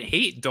 I don't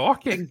hate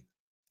Dorking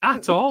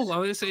at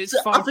all.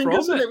 It's far I think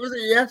from it. Was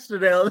it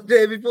yesterday or the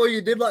day before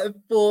you did like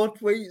 4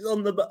 tweets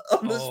on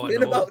the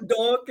spin about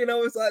Dorking? I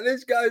was like,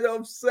 this guy's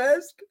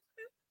obsessed.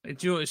 Do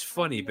you know what's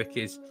funny?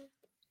 Because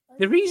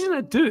the reason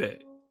I do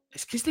it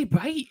is because they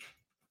bite.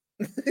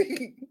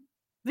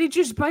 They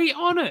just bite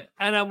on it.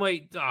 And I'm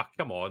like,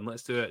 come on,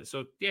 let's do it.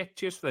 So, yeah,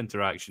 cheers for the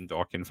interaction,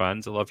 Dorking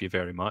fans. I love you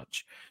very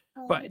much.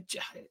 But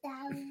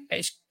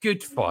it's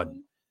good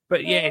fun.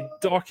 But, yeah,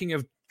 Dorking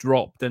have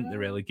dropped into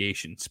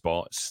relegation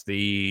spots.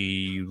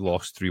 They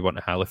lost 3-1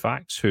 to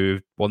Halifax, who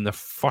won their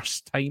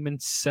first time in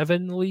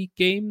 7 league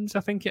games, I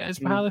think it is,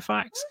 for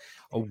Halifax.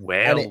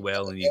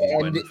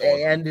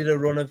 It ended a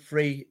run of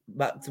 3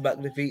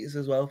 back-to-back defeats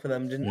as well for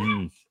them, didn't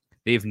it?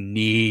 They've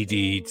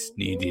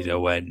needed a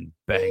win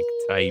big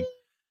time.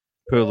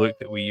 Poor look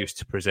that we used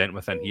to present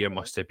with in here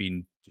must have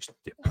been just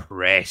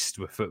depressed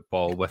with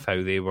football, with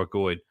how they were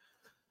going.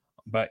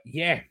 But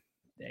yeah,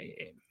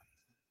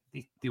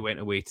 they went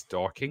away to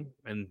Dorking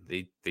and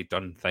they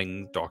done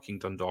things. Dorking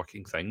done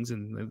Dorking things,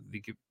 and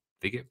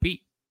they get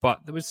beat.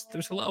 But there was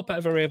a little bit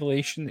of a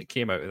revelation that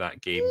came out of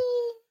that game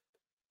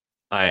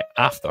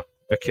after,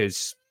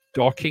 because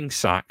Dorking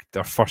sacked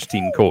their first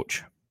team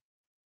coach.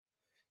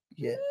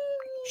 Yeah.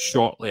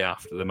 Shortly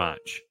after the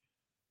match.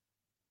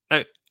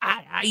 Now,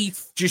 I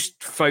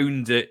just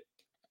found it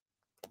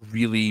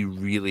really,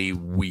 really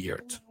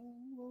weird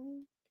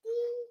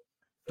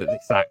that they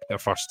sacked their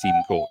first team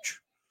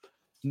coach.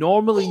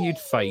 Normally, you'd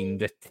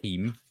find a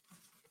team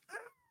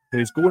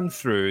who's going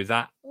through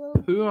that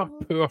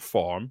poor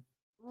form.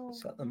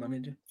 Sack the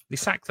manager. They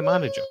sack the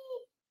manager.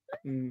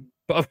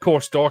 But of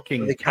course,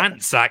 Dorking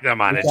can't sack the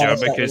manager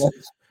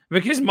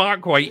because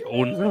Mark White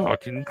owns the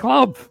Dorking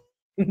club.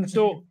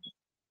 So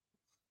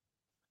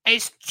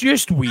it's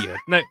just weird.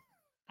 Now,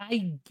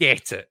 I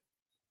get it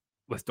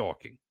with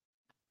Dorking.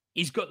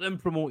 He's got them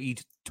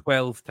promoted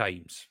 12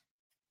 times.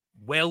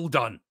 Well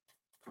done.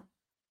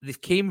 They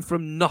came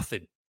from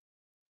nothing.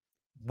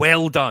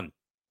 Well done.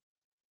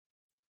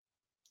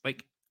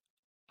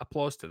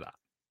 applause to that.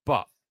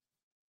 But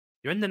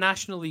you're in the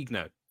National League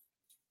now.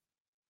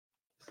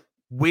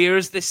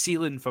 Where's the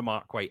ceiling for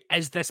Mark White?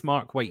 Is this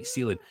Mark White's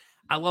ceiling?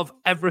 I love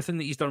everything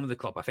that he's done with the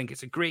club. I think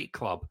it's a great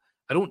club.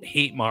 I don't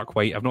hate Mark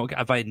White. I've not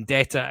got a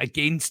vendetta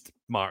against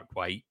Mark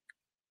White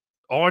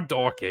or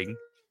Dorking.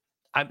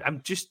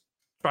 I'm just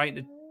trying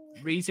to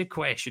raise a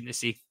question to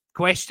say,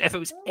 if it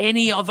was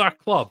any other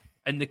club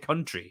in the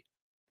country,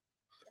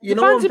 the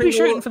fans would be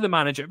shouting for the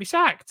manager to be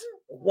sacked.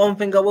 One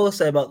thing I will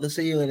say about the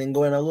ceiling and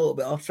going a little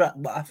bit off track,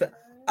 but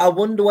I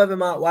wonder whether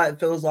Mark White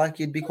feels like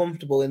he'd be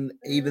comfortable in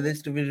either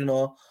this division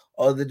or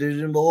the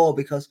division below,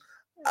 because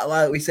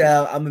like we say,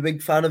 I'm a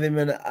big fan of him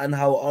and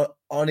how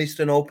honest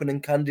and open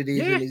and candid he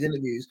is in his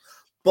interviews.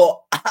 But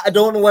I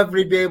don't know whether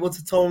he'd be able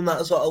to tone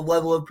that sort of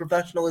level of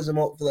professionalism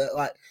up for that.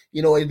 Like,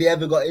 you know, if he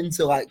ever got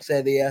into, like,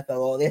 say, the EFL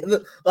or the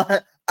other,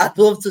 like, I'd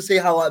love to see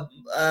how like,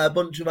 a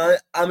bunch of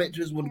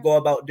amateurs would go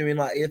about doing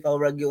like EFL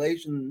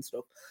regulations and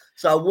stuff.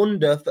 So I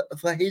wonder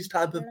for his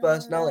type of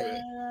personality,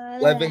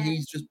 whether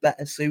he's just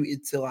better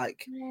suited to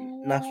like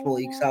National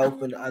League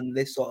South and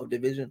this sort of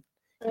division.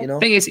 You know,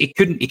 the thing is, he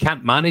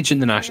can't manage in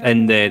the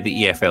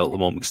EFL at the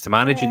moment. Because to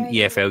manage in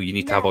EFL, you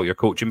need to have all your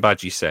coaching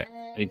badges set,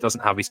 and he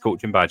doesn't have his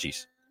coaching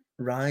badges.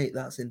 Right,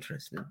 that's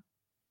interesting.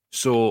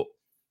 So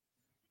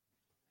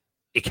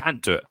he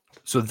can't do it.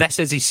 So this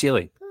is his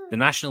ceiling. The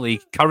National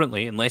League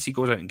currently, unless he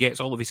goes out and gets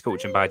all of his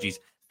coaching badges,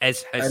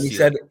 is his.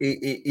 And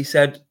he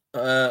said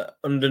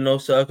under no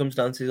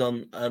circumstances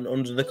on and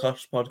under the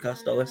Kosh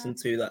podcast I listened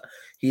to that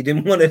he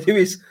didn't want to do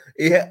his.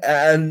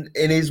 And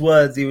in his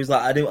words, he was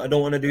like, I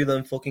don't want to do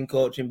them fucking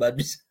coaching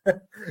badges.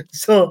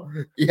 So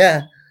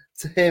yeah,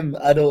 to him,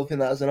 I don't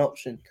think that's an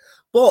option.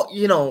 But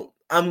you know,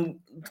 I'm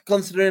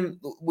considering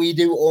we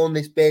do own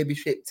this baby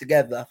ship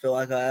together. I feel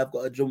like I have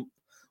got to jump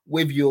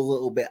with you a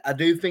little bit. I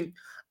do think.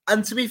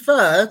 And to be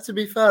fair,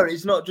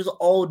 it's not just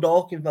all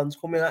Dorking fans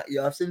coming at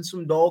you. I've seen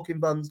some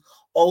Dorking fans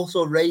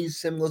also raise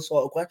similar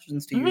sort of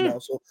questions to you now.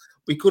 So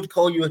we could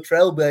call you a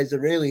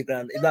trailblazer, really,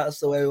 Grant, if that's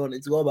the way we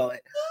wanted to go about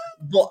it.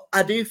 But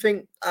I do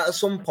think at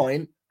some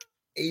point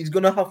he's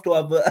going to have to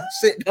have a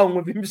sit down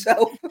with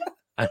himself.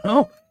 I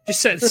know.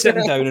 Just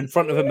sitting down in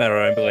front of a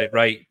mirror and be like,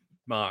 right,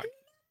 Mark,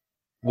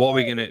 what are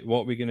we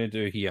gonna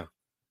do here?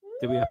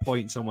 Do we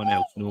appoint someone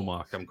else? No,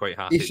 Mark, I'm quite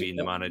happy being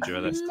the manager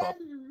of this club.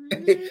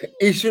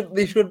 They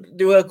should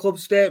do a club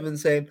statement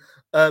saying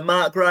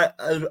Mark White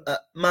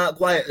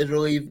has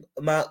relieved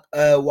Mark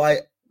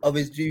White of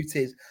his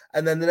duties,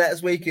 and then the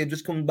next week he'll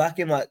just come back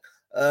in like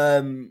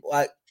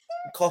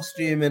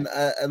costume and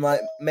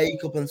like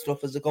makeup and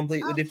stuff as a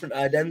completely different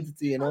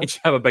identity. You know, he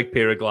should have a big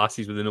pair of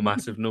glasses with a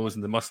massive nose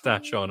and the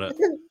mustache on it.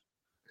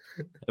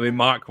 I mean,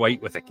 Mark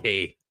White with a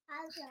K.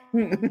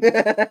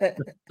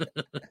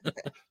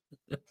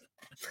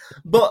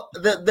 But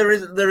there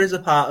is a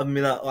part of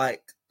me that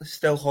like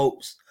still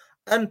hopes,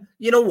 and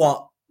you know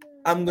what?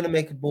 I'm gonna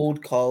make a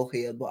bold call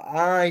here, but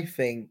I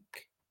think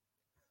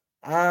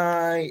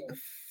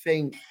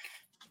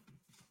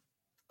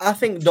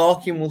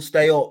Dorking will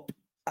stay up,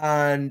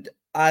 and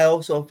I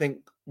also think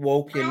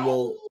Woking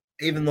will,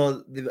 even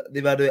though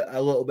they've had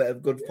a little bit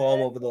of good form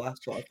over the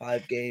last sort of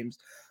 5 games,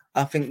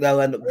 I think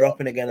they'll end up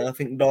dropping again, and I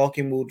think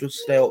Dorking will just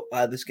stay up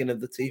by the skin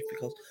of the teeth,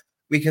 because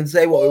we can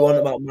say what we want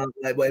about Mark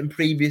White, but in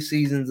previous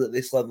seasons at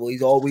this level,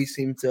 he's always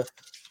seemed to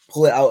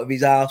pull it out of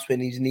his ass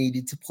when he's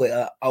needed to pull it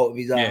out of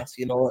his ass,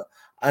 you know.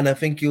 And I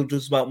think he'll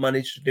just about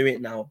manage to do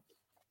it now.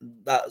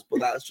 That's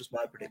just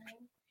my prediction.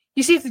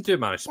 You see if they do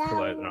manage to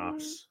pull out their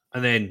ass,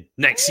 and then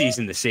next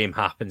season the same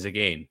happens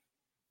again,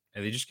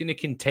 are they just going to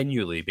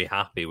continually be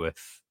happy with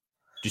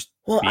just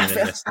being in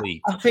this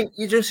league? I think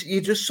you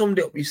just summed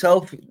it up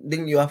yourself,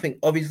 didn't you? I think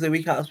obviously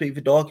we can't speak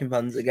for Dorking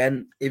fans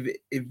again.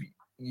 If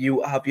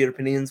you have your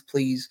opinions,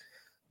 please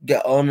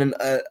get on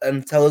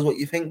and tell us what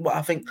you think. But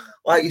I think,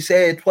 like you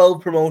say, 12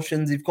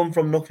 promotions, they've come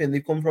from nothing.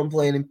 They've come from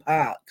playing in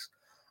parks.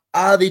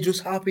 Are they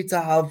just happy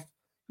to have,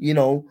 you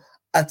know,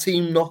 a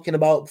team knocking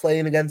about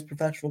playing against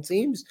professional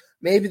teams?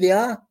 Maybe they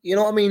are. You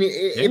know what I mean?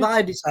 If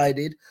I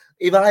decided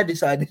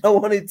I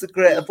wanted to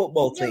create a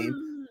football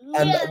team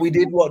and we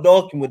did what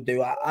Dorking would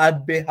do,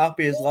 I'd be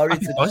happy as Larry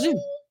to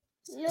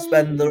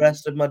spend the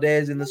rest of my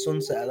days in the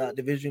sunset of that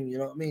division. You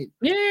know what I mean?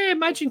 Yeah,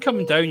 imagine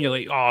coming down. You're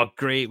like, oh,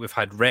 great. We've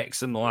had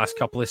Wrexham the last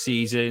couple of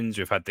seasons.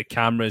 We've had the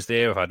cameras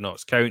there. We've had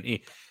Notts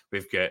County.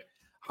 We've got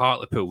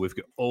Hartlepool. We've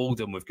got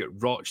Oldham. We've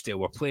got Rochdale.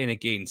 We're playing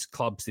against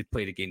clubs. They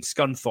played against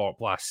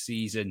Scunthorpe last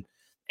season.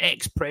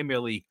 Ex-Premier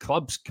League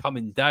clubs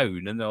coming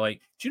down. And they're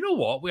like, do you know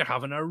what? We're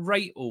having a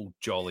right old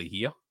jolly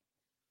here.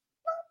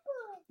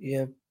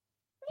 Yeah.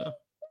 I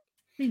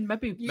mean,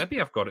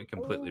 maybe I've got it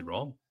completely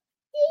wrong.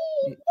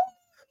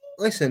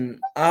 Listen,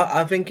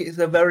 I think it's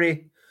a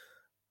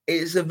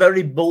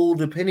very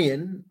bold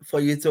opinion for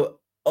you to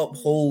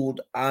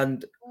uphold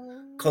and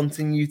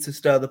continue to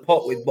stir the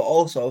pot with, but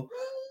also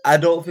I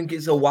don't think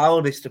it's the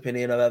wildest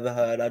opinion I've ever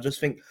heard. I just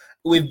think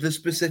with the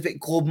specific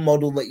club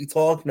model that you're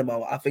talking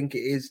about, I think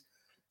it's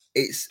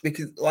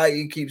because, like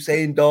you keep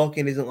saying,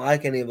 Dorking isn't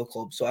like any other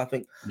club. So I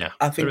think there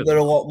are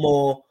a lot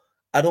more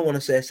I don't want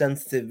to say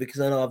sensitive because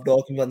I know I have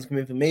Dorking fans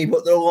coming for me,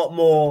 but they're a lot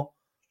more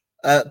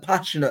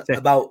passionate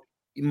about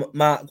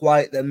Mark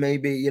White than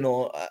maybe, an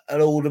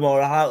Oldham or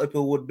a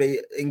Hartlepool would be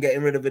in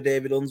getting rid of a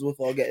David Unsworth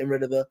or getting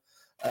rid of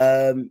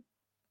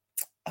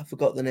I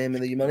forgot the name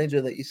of the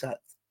manager that you sacked.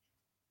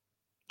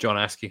 John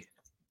Askey.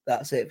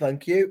 That's it.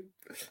 Thank you.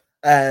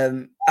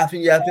 I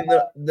think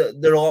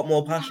they're a lot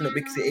more passionate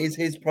because it is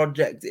his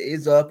project. It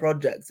is our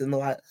project, and they're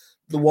like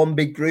the one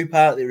big group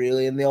out there,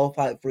 really, and they all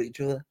fight for each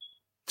other.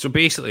 So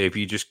basically, if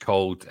you just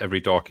called every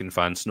Dorking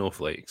fan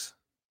snowflakes,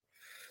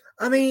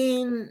 I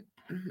mean,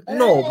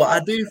 no, but I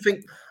do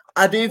think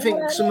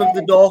some of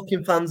the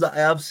Dorking fans that I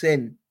have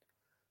seen,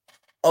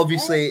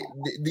 obviously,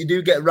 they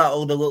do get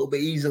rattled a little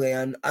bit easily,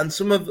 and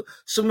some of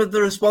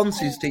the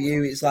responses to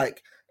you,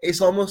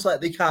 it's almost like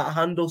they can't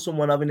handle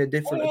someone having a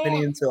different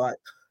opinion to like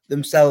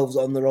themselves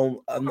on their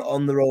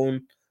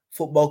own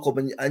football club,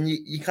 and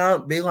you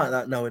can't be like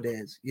that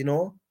nowadays,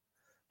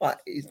 like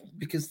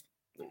because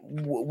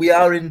we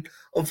are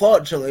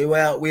unfortunately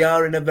we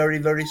are in a very,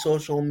 very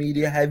social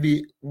media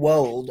heavy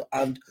world,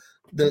 and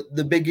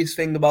the biggest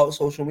thing about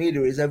social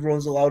media is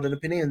everyone's allowed an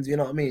opinions. You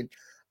know what I mean?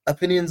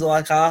 Opinions are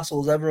like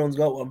arseholes. Everyone's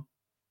got one.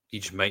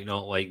 You just might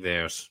not like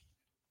theirs,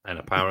 and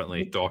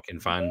apparently Dorking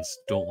fans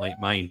don't like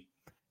mine.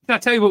 Can I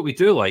tell you what we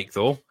do like,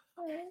 though?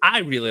 I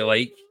really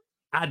like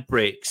ad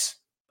breaks.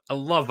 I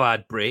love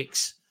ad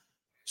breaks.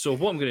 So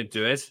what I'm going to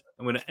do is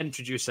I'm going to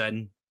introduce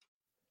in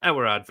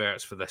our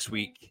adverts for this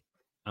week,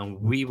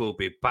 and we will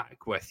be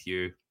back with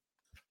you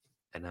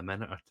in a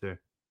minute or two.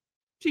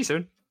 See you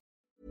soon.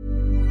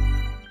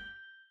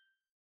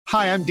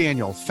 Hi, I'm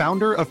Daniel,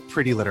 founder of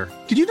Pretty Litter.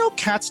 Did you know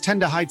cats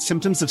tend to hide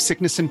symptoms of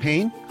sickness and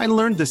pain? I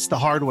learned this the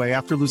hard way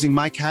after losing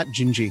my cat,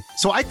 Gingy.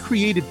 So I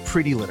created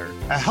Pretty Litter,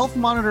 a health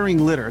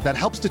monitoring litter that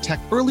helps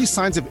detect early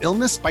signs of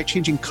illness by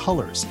changing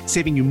colors,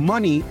 saving you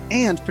money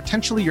and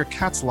potentially your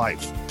cat's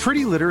life.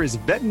 Pretty Litter is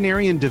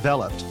veterinarian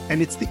developed, and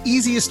it's the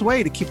easiest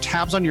way to keep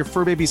tabs on your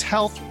fur baby's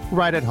health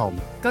right at home.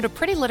 Go to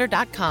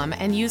prettylitter.com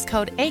and use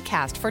code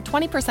ACAST for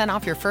 20%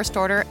 off your first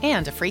order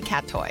and a free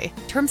cat toy.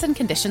 Terms and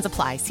conditions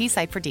apply. See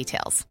site for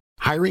details.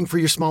 Hiring for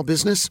your small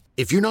business?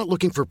 If you're not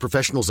looking for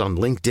professionals on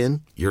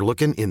LinkedIn, you're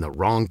looking in the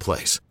wrong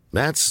place.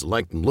 That's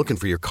like looking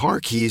for your car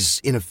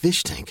keys in a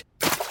fish tank.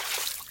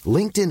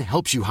 LinkedIn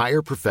helps you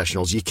hire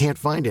professionals you can't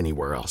find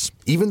anywhere else,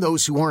 even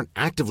those who aren't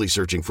actively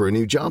searching for a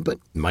new job but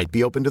might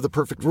be open to the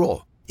perfect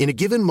role. In a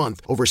given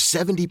month, over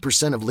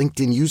 70% of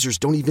LinkedIn users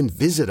don't even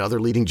visit other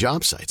leading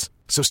job sites.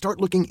 So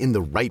start looking in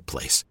the right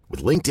place.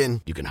 With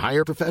LinkedIn, you can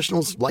hire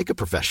professionals like a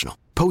professional.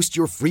 Post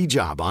your free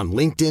job on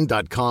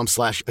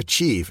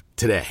linkedin.com/achieve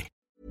today.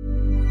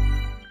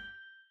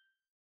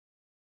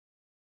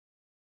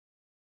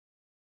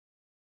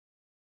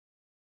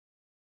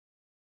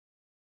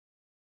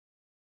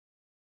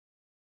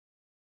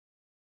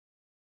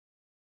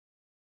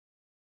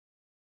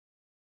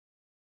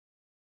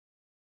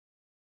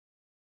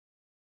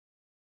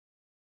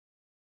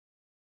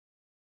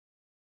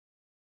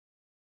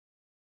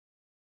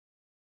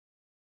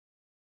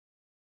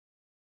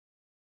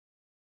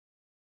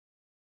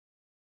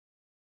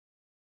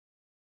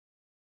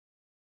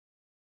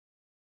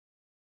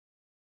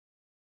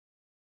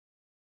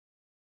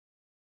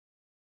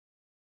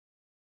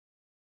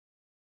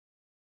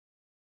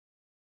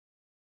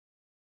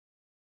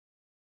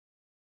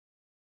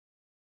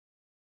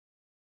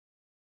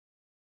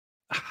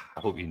 I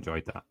hope you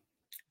enjoyed that.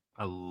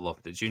 I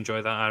loved it. Did you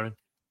enjoy that, Aaron?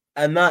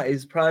 And that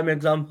is prime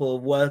example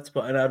of where to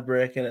put an ad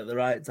break in at the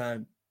right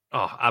time.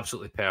 Oh,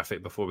 absolutely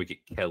perfect before we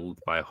get killed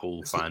by a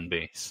whole fan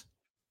base.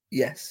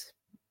 Yes,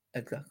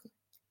 exactly.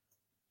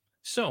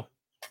 So,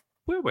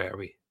 where were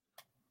we?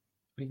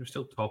 We were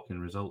still talking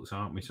results,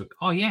 aren't we? So,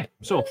 oh yeah.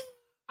 So,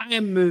 I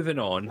am moving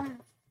on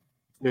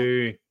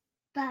to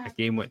a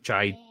game which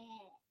I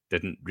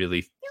didn't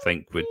really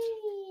think would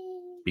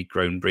be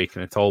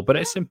groundbreaking at all, but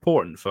it's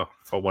important for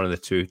one of the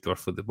two, or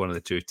for one of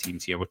the two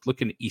teams here. We're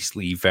looking at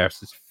Eastleigh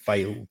versus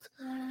Fylde.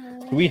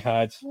 We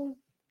had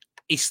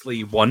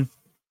Eastleigh 1,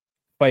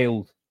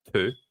 Fylde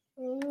 2.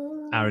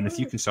 Aaron, if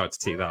you can start to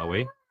take that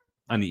away,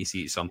 I need to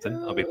see something.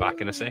 I'll be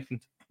back in a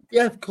second.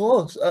 Yeah, of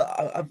course.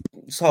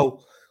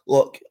 So,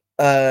 look,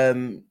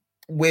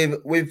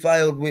 with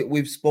Fylde,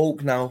 we've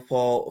spoke now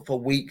for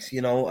weeks,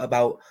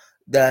 about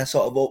their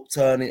sort of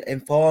upturn in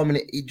form, and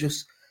it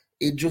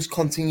just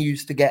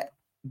continues to get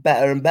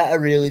better and better,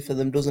 really, for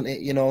them, doesn't it?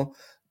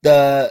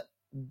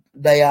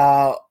 They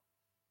are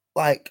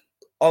like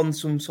on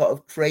some sort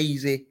of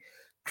crazy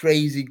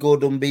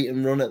good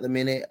unbeaten run at the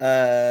minute,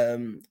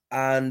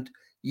 and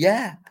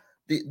yeah,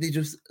 they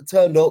just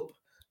turned up,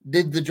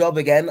 did the job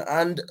again,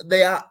 and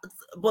they are.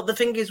 But the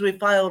thing is, with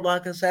Fylde,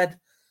 like I said,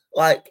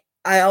 like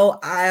I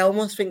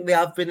almost think they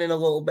have been in a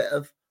little bit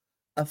of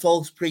a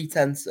false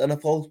pretense and a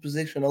false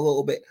position a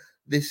little bit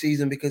this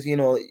season, because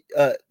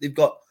they've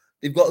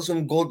got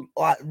some good,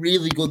 like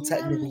really good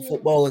technical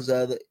footballers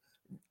there that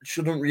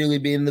shouldn't really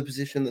be in the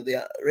position that they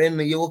are in.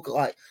 You look at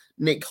like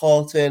Nick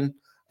Horton,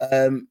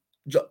 John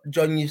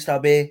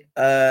Usabe,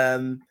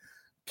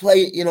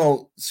 play,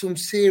 some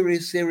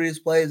serious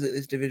players at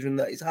this division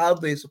that it's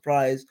hardly a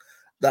surprise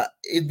that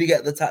if they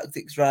get the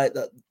tactics right,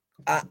 that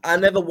I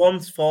never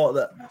once thought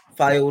that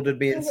Fylde would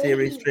be in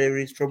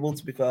serious trouble,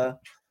 to be fair.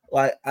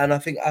 And I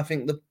think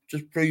they're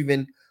just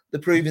proving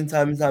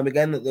time and time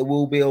again that they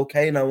will be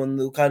okay now, and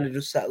they'll kind of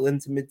just settle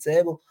into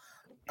mid-table.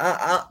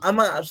 I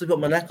might actually put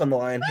my neck on the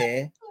line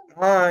here.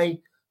 I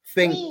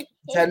think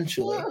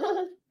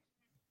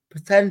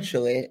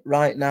potentially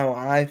right now,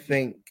 I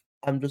think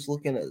I'm just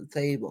looking at the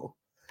table.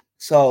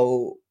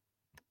 So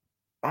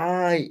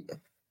I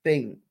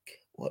think,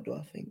 what do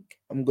I think?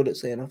 I'm good at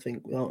saying I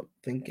think without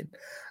thinking.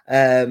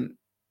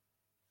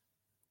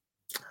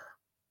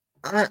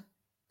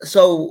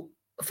 So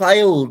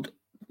Fylde,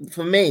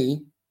 for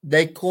me,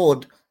 they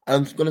could.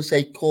 I'm going to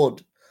say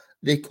could.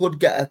 They could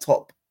get a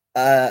top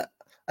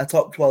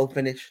 12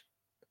 finish.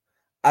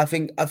 I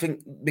think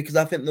because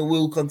I think they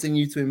will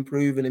continue to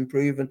improve,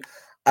 and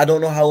I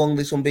don't know how long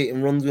this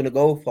unbeaten run's going to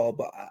go for,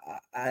 but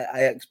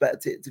I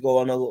expect it to go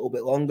on a little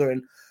bit longer.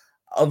 And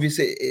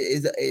obviously,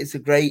 it's a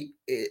great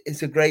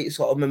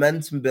sort of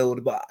momentum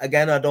build. But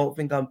again, I don't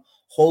think I'm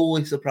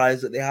wholly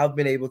surprised that they have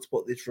been able to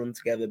put this run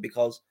together,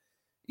 because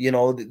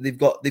they've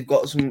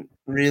got some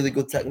really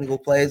good technical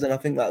players, and I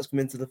think that's come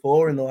into the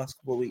fore in the last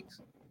couple of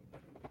weeks.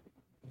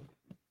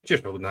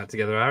 Just holding that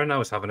together, Aaron. I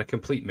was having a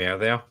complete mare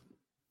there.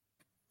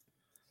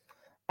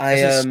 I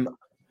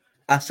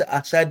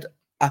said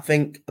I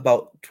think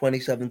about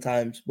 27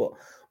 times, but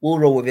we'll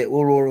roll with it.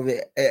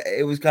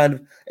 It was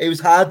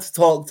hard to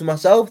talk to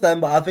myself then,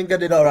 but I think I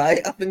did all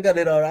right. I think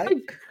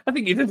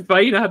you did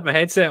fine. I had my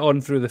headset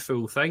on through the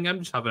full thing. I'm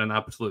just having an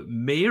absolute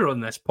mare on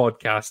this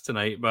podcast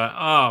tonight, but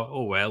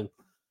oh well.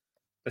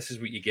 This is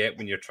what you get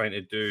when you're trying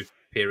to do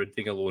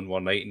parenting alone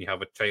one night and you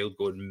have a child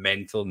going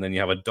mental and then you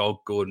have a dog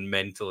going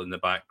mental in the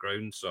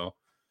background. So,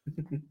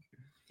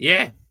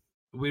 yeah,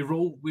 we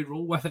roll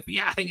with it. But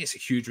yeah, I think it's a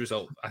huge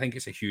result. I think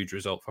it's a huge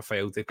result for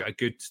Fylde. They've got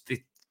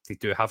they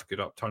do have a good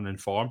upturn in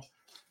form.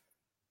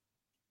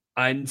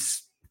 And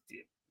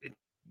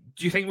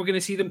do you think we're going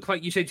to see them?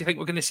 You said, do you think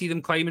we're going to see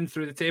them climbing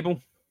through the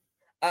table?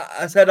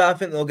 I said I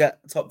think they'll get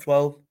top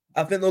 12.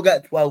 I think they'll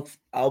get 12th.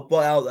 I'll put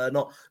it out there,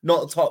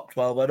 not top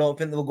 12. I don't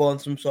think they'll go on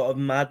some sort of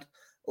mad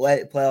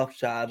late playoff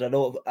charge. I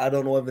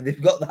don't know whether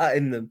they've got that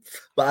in them,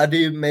 but I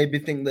do maybe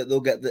think that they'll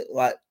get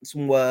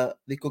somewhere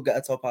they could get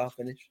a top half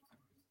finish.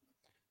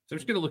 So I'm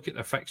just going to look at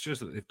the fixtures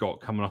that they've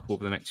got coming up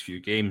over the next few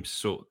games.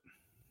 So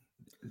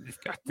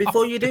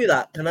before you do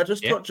that, can I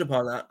just touch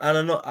upon that? And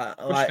I'm not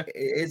it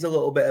is a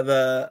little bit of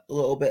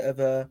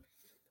a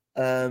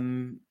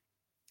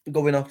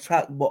going off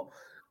track, but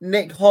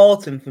Nick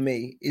Horton for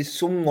me is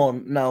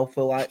someone now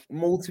for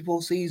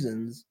multiple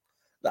seasons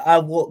that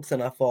I've looked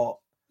and I thought,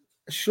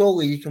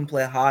 surely you can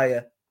play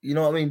higher. You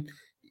know what I mean?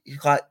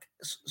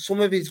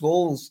 Some of his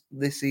goals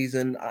this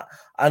season,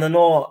 and I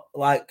know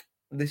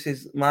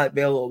might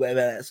be a little bit of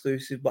an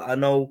exclusive, but I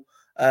know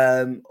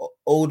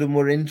Oldham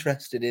were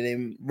interested in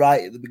him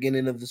right at the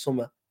beginning of the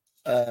summer.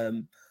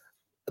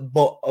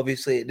 But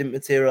obviously it didn't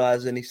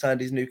materialise and he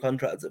signed his new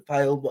contract at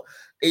Fylde. But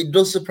it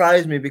does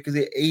surprise me because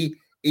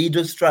he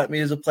does strike me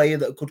as a player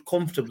that could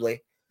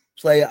comfortably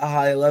play at a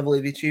higher level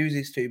if he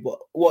chooses to. But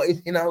what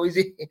is he now? Is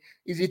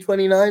he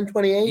 29,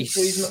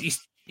 28?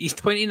 He's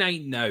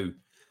 29 now.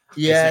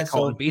 Yeah,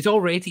 but he's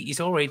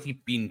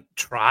already been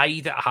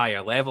tried at a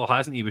higher level,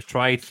 hasn't he? He was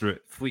tried through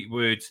at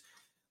Fleetwood,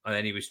 and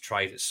then he was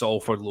tried at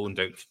Salford, loaned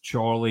out to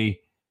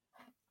Chorley,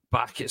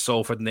 back at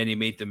Salford, and then he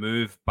made the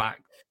move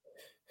back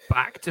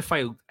to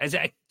Fylde.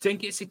 I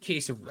think it's a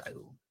case of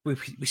we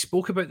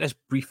spoke about this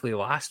briefly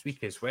last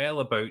week as well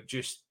about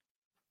just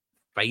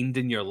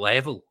finding your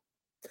level.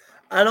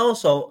 And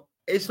also,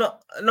 it's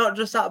not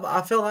just that, but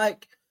I feel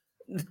like,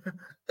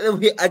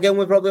 again,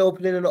 we're probably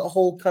opening a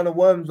whole can of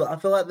worms, but I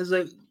feel like there's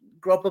a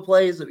group of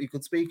players that we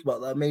could speak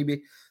about that are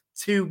maybe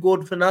too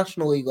good for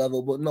National League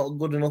level, but not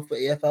good enough for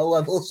EFL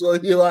level. So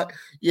you're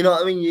you know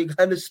what I mean? You're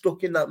kind of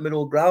stuck in that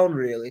middle ground,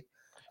 really.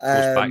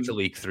 Goes back to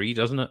League 3,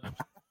 doesn't it?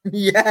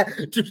 Yeah,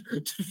 just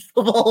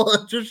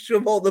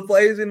shove all the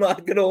players in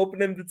like an open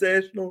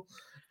invitational.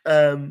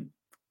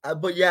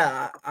 But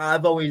yeah,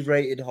 I've always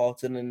rated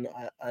Horton,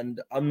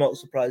 and I'm not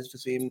surprised to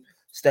see him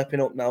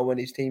stepping up now when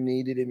his team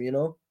needed him. You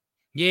know.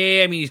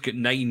 Yeah, I mean he's got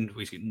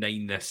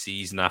 9 this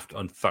season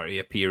on 30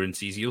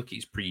 appearances. You look at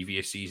his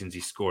previous seasons;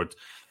 he scored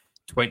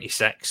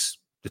 26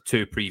 the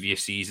 2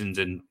 previous seasons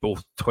in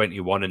both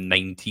 21 and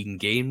 19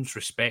 games,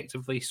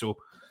 respectively. So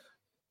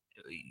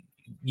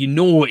you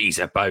know what he's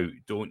about,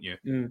 don't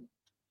you?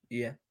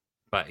 Yeah.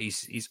 But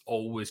he's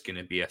always going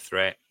to be a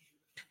threat.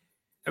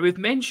 And we've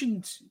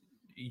mentioned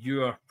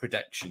your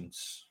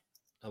predictions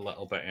a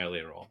little bit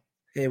earlier on.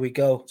 Here we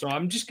go. So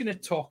I'm just going to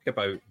talk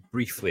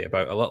briefly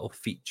about a little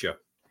feature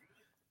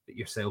that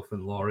yourself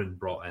and Lauren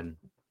brought in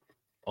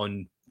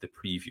on the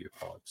preview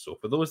pod. So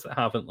for those that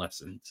haven't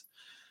listened,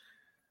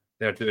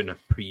 they're doing a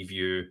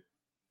preview.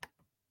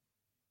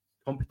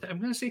 I'm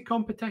going to say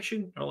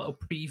competition, or a little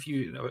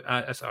preview.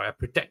 A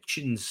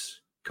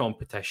predictions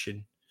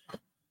competition,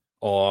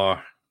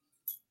 or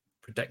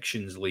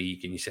predictions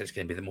league, and you said it's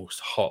going to be the most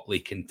hotly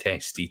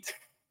contested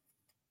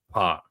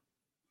part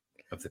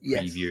of the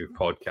preview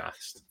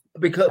podcast.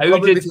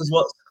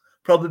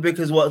 Probably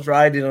because what's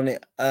riding on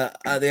it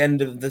at the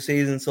end of the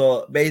season.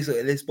 So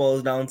basically, this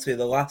boils down to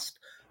the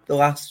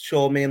last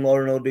show me and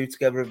Lauren will do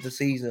together of the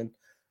season.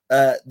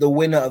 The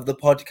winner of the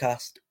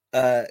podcast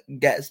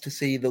gets to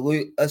see the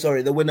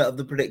winner of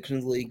the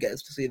predictions league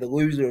gets to see the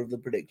loser of the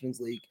predictions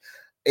league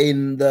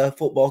in the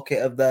football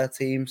kit of their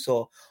team.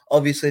 So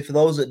obviously, for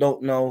those that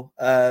don't know,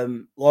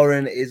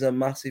 Lauren is a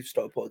massive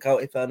Stockport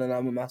County fan, and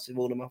I'm a massive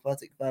Oldham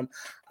Athletic fan.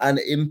 And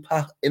in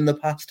the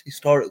past,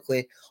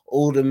 historically,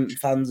 Oldham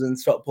fans and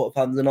Stockport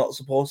fans are not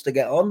supposed to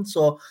get on.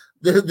 So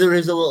there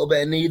is a little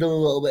bit of needle,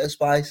 a little bit of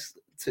spice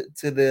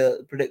to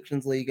the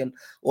predictions league. And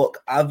look,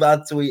 I've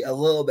had to eat a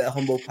little bit of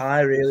humble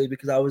pie, really,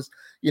 because I was,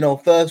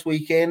 first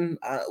week in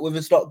with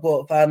a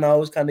Stockport fan, I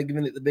was kind of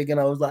giving it the big, and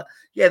I was like,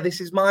 yeah,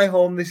 this is my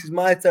home, this is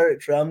my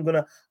territory.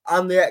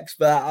 I'm the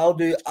expert. I'll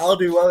do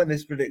well in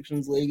this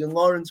predictions league. And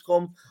Lauren's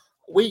come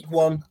week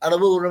 1, and I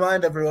will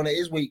remind everyone it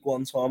is week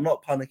 1, so I'm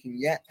not panicking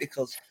yet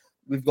because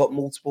we've got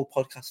multiple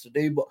podcasts to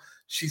do. But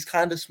she's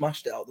kind of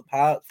smashed it out of the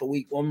park for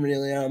week 1.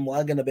 Really, I'm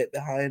lagging a bit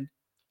behind.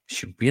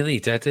 She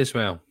really did as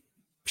well.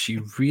 She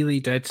really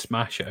did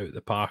smash it out of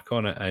the park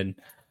on it. And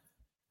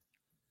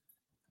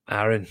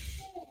Aaron,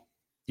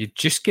 you're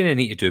just going to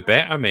need to do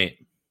better,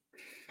 mate.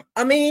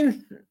 I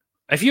mean,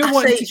 if you're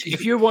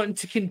wanting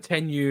to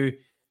continue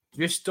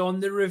just on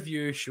the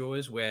review show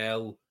as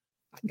well,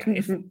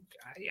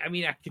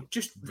 I could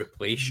just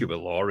replace you with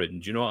Lauren.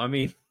 Do you know what I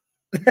mean?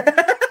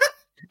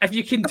 If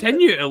you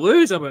continue to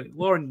lose, I'm like,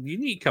 Lauren, you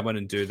need to come in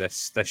and do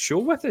this show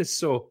with us.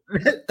 So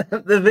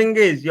the thing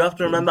is, you have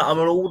to remember, I'm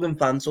an Oldham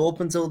fan, so up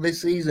until this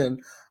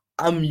season,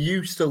 I'm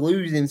used to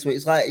losing. So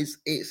it's like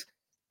it's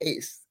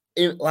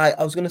like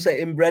I was going to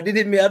say embedded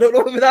in me. I don't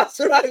know if that's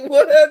the right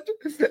word.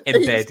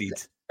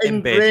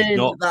 Embedded.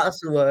 Not,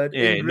 that's the word.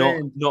 Yeah,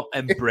 not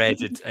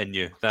embedded in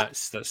you.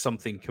 That's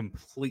something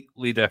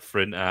completely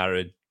different,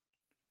 Aaron.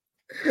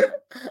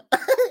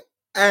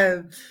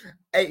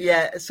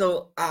 Yeah,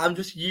 so I'm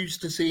just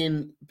used to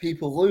seeing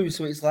people lose,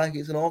 so it's like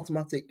it's an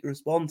automatic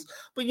response.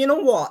 But you know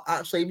what?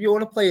 Actually, if you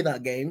want to play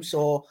that game,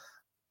 so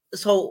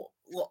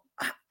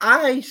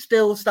I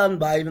still stand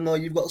by, even though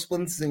you've got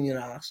splinters in your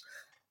ass.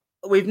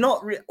 We've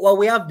not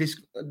we have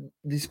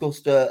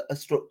discussed a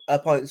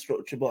point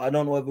structure, but I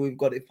don't know whether we've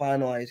got it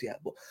finalised yet.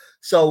 But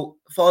so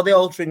for the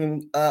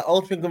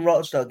Altrincham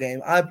Rochdale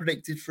game, I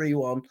predicted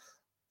 3-1.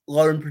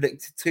 Lauren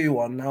predicted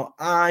 2-1. Now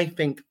I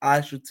think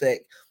I should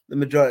take the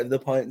majority of the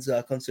points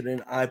there,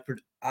 considering I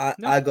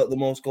got the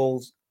most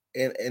goals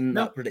in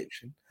that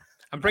prediction.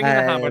 I'm bringing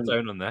the hammer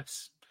down on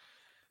this.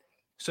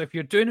 So if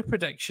you're doing a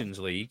predictions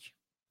league,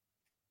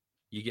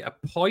 you get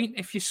a point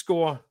if you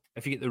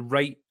get the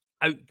right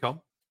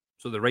outcome,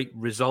 so the right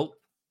result.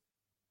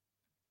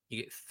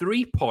 You get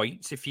 3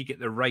 points if you get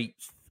the right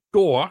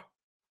score.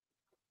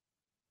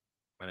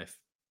 And if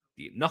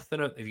you get nothing,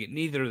 if you get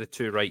neither of the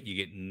two right, you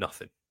get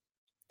nothing.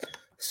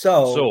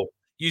 So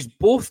you've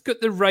both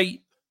got the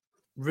right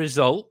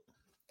result.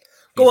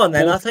 Go on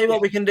then. I'll tell you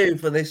what we can do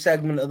for this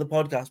segment of the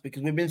podcast,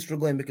 because we've been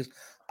struggling because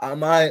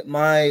my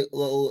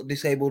little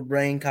disabled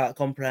brain can't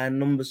comprehend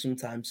numbers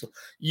sometimes. So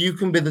you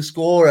can be the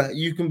scorer.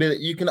 You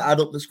can add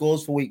up the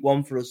scores for week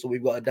 1 for us, so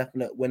we've got a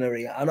definite winner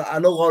here. I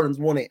know Lauren's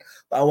won it,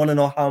 but I want to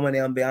know how many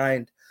I'm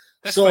behind.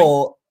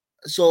 So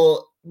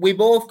we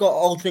both got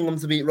Altrincham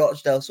to beat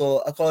Rochdale. So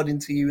according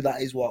to you,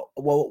 that is what?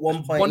 Well,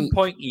 1 point. 1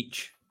 point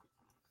each.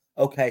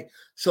 Okay,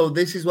 so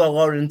this is where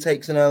Lauren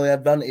takes an early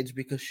advantage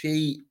because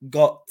she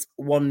got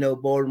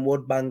 1-0 Boreham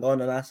Wood bang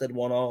on, and I said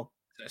 1-1.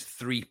 That's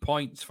 3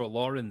 points for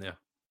Lauren there.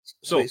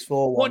 So it's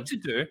 4-1. What to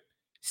do?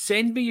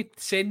 Send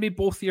me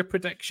both your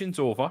predictions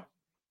over.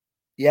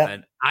 Yeah,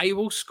 and I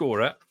will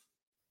score it,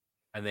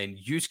 and then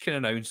you can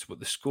announce what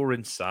the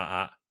scoring sat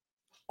at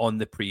on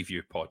the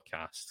preview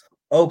podcast.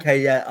 Okay,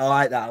 yeah, I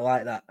like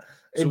that.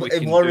 So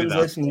if Lauren's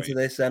listening to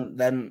this,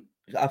 then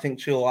I think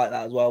she'll like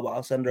that as well, but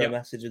I'll send her a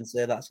message and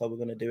say that's how we're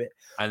going to do it.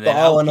 And then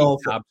I'll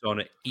keep tabs on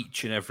it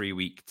each and every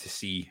week to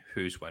see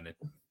who's winning.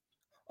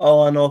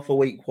 All I know for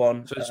week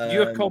 1. So it's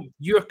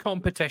your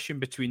competition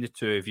between the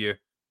two of you.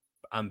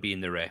 I'm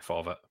being the ref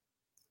of it.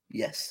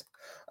 Yes.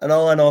 And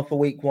all I know for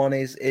week 1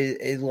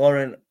 is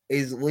Lauren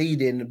is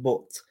leading,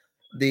 but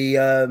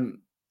the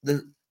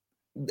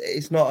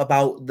it's not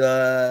about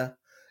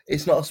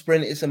it's not a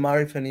sprint, it's a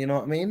marathon, you know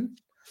what I mean?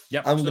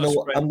 Yep, I'm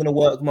gonna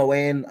work my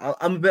way in.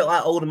 I'm a bit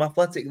like Oldham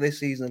Athletic this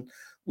season.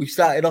 We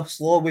started off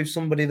slow with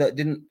somebody that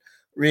didn't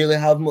really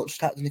have much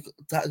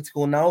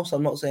tactical nous.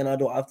 I'm not saying I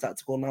don't have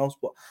tactical nous,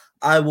 but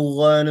I will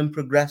learn and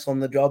progress on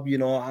the job. You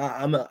know,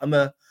 I'm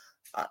a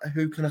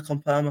who can I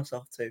compare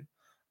myself to?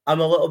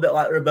 I'm a little bit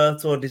like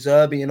Roberto De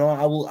Zerbi. You know,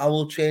 I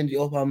will change it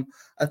up. I'm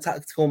a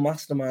tactical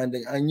mastermind,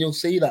 and you'll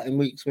see that in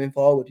weeks going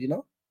forward. You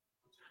know.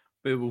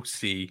 But we'll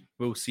see.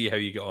 We'll see how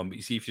you get on. But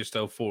you see, if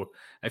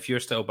you're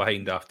still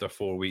behind after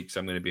 4 weeks,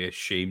 I'm going to be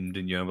ashamed.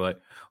 And you're like,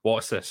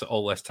 what's this?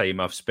 All this time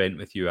I've spent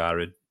with you,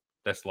 Aaron,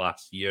 this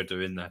last year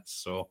doing this.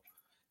 So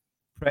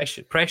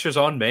pressure's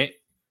on, mate.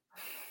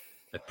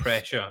 The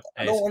pressure.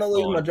 I don't want to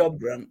lose my job,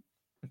 Grant.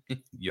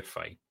 You're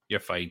fine. You're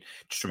fine.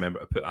 Just remember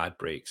to put ad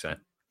breaks in.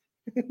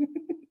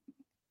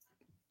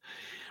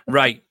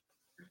 Right.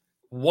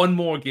 One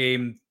more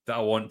game that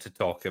I want to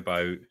talk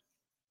about.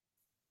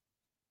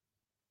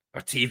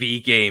 Our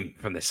TV game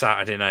from the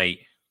Saturday night.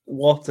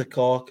 What a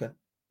corker.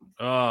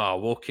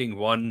 Woking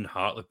 1,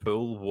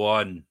 Hartlepool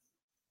 1.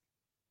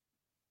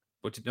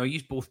 But no,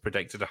 you both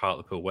predicted a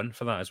Hartlepool win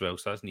for that as well,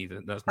 so that's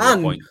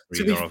no point.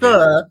 To be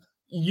fair,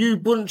 you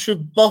bunch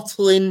of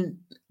bottling,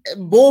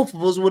 both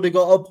of us would have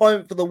got a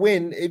point for the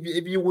win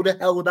if you would have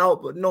held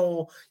out, but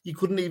no, you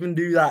couldn't even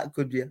do that,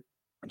 could you?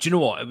 Do you know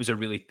what? It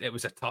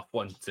was a tough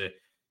one to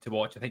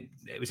watch. I think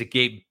it was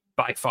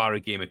by far a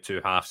game of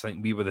two halves. I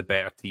think we were the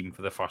better team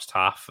for the first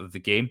half of the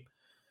game.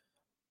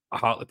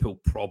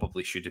 Hartlepool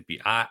probably should have been.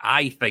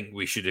 I think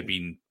we should have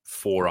been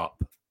 4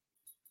 up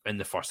in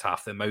the first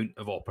half. The amount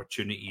of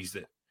opportunities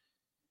that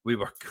we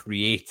were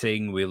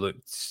creating, we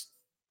looked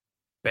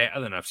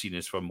better than I've seen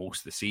us for most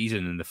of the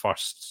season in the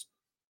first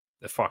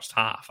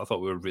half. I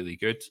thought we were really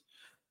good.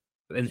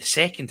 But in the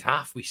second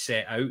half, we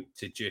set out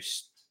to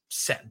just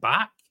sit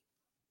back.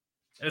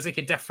 It was like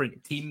a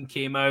different team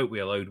came out. We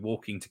allowed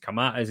Woking to come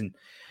at us, and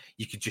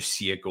you could just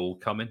see a goal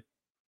coming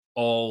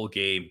all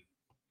game.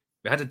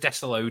 We had a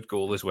disallowed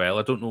goal as well.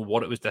 I don't know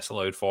what it was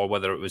disallowed for,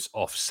 whether it was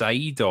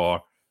offside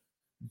or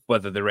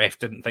whether the ref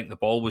didn't think the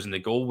ball was in the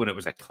goal when it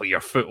was a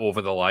clear foot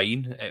over the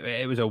line.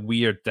 It was a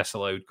weird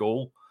disallowed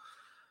goal.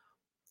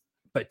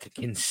 But to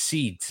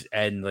concede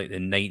in like the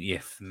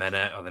 90th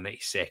minute or the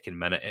 92nd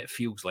minute, it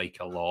feels like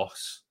a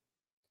loss.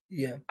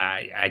 Yeah.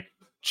 I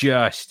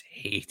just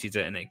hated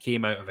it. And it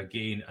came out of,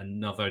 again,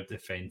 another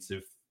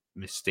defensive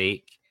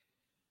mistake.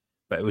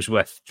 But it was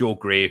with Joe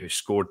Gray who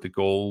scored the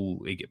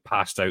goal. He got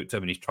passed out to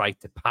him and he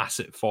tried to pass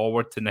it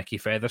forward to Nicky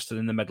Featherstone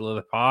in the middle of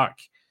the park.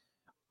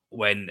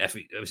 When if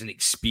it was an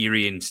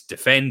experienced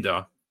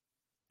defender,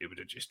 he would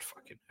have just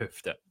fucking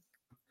hoofed it.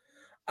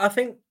 I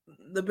think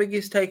the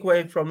biggest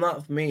takeaway from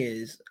that for me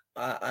is,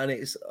 and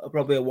it's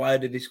probably a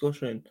wider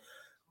discussion,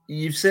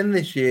 you've seen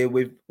this year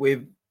with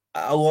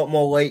a lot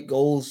more late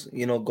goals,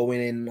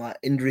 going in, like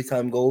injury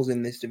time goals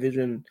in this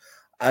division.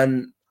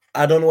 And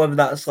I don't know whether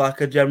that's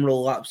like a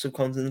general lapse of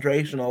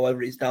concentration or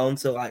whether it's down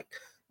to like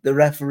the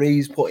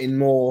referees putting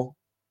more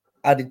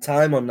added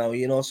time on now,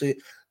 So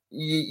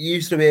you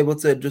used to be able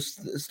to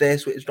just stay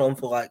switched on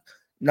for like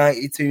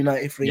 92,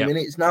 93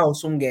 minutes. Now,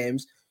 some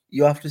games,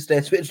 you have to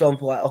stay switched on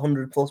for like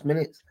 100 plus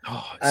minutes.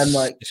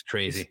 It's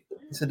crazy.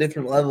 It's a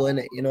different level, isn't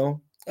it?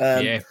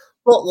 Yeah.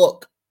 But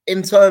look,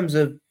 in terms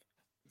of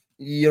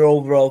your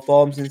overall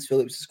form since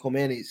Phillips has come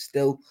in, it's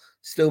still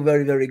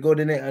very, very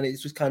good in it, and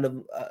it's just kind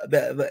of a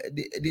bit of a.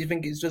 Do you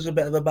think it's just a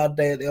bit of a bad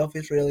day at the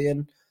office, really?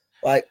 And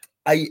like,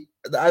 I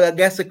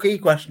guess the key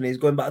question is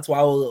going back to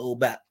our little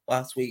bet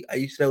last week. Are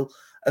you still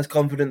as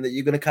confident that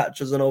you're going to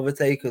catch us and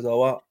overtake us, or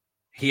what?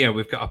 Here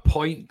we've got a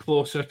point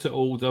closer to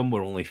Oldham.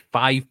 We're only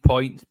 5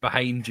 points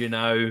behind you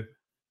now.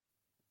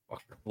 We're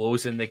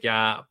closing the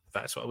gap.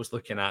 That's what I was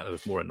looking at. I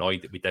was more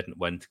annoyed that we didn't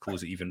win to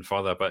close it even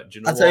further. But do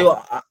you know I'll tell you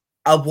what,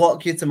 I'll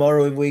block you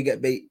tomorrow if we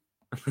get beat.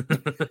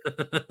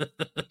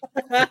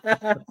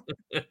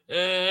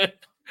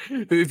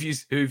 Who have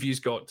you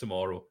got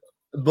tomorrow?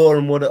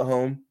 Boreham Wood at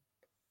home.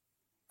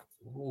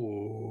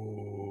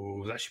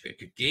 Oh, that should be a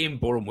good game.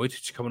 Boreham Wood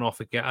coming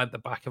off at the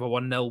back of a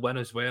 1-0 win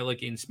as well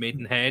against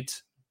Maidenhead.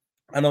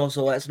 And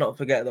also, let's not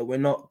forget that we're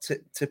not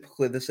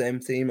typically the same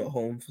team at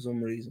home for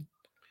some reason.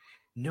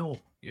 No,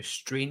 you're a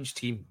strange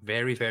team.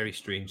 Very, very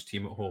strange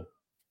team at home.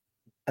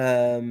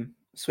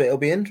 So it'll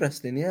be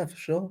interesting, yeah, for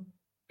sure.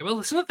 Well,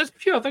 there's a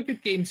few other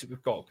good games that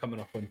we've got coming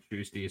up on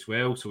Tuesday as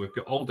well. So we've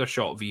got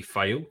Aldershot v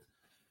Fylde.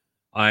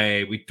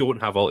 We don't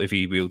have Alty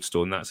v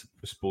Wealdstone. That's a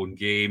postponed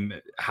game.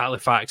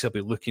 Halifax will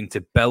be looking to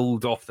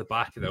build off the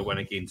back of their win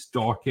against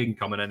Dorking,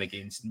 coming in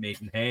against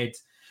Maidenhead.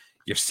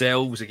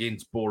 Yourselves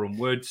against Boreham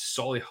Wood.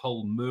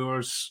 Solihull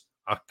Moors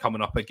are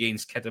coming up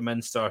against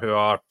Kidderminster, who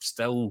are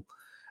still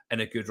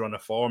in a good run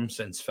of form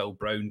since Phil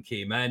Brown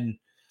came in.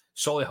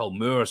 Solihull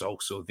Moors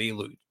also, they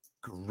look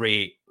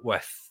great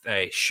with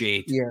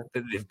Shade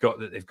that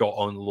they've got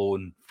on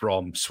loan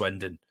from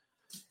Swindon.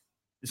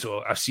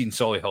 So I've seen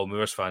Solihull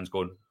Moors fans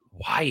going,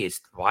 why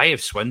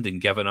have Swindon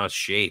given us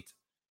Shade?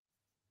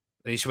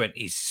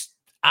 He's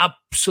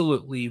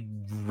absolutely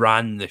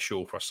ran the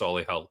show for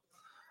Solihull.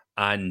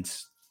 And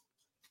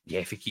yeah,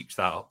 if he keeps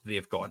that up,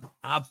 they've got an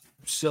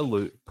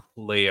absolute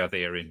player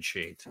there in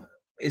Shade.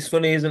 It's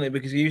funny, isn't it?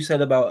 Because you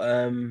said about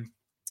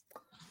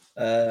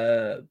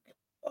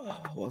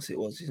what's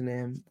his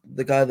name?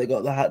 The guy that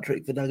got the hat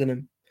trick for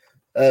Dagenham,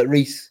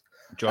 Reese,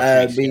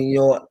 being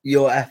your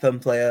FM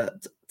player.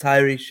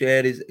 Tyrese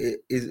Shade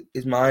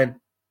is mine.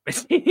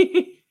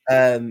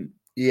 Him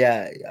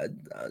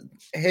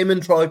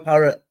and Troy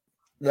Parrott,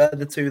 they're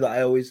the two that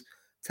I always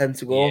tend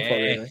to go for.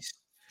 Really.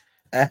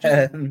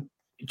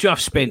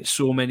 I've spent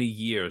so many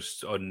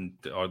years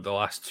the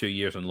last 2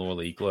 years on lower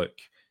league. Look,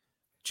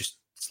 just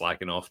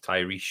slagging off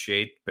Tyrese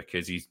Shade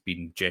because he's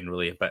been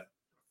generally a bit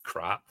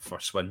crap for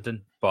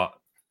Swindon, but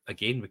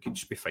again, we could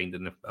just be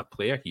finding a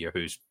player here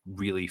who's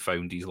really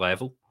found his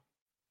level.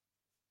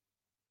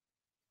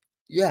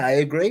 Yeah, I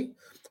agree.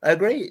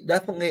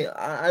 Definitely.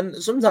 And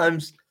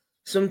sometimes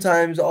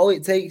all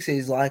it takes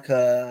is like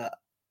a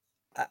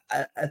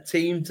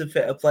team to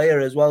fit a player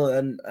as well,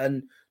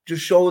 and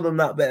just show them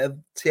that bit of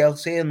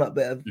TLC and that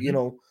bit of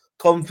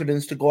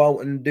confidence to go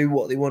out and do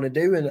what they want to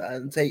do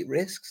and take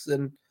risks,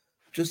 and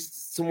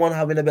just someone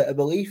having a bit of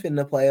belief in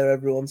the player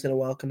every once in a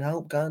while can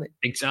help, can't it?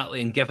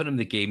 Exactly, and giving him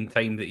the game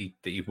time that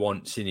he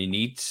wants and he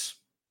needs,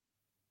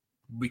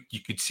 you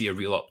could see a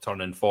real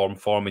upturn in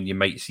form, and you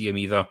might see him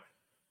either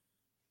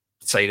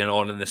signing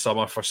on in the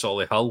summer for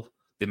Solihull.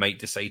 They might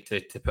decide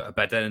to put a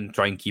bid in and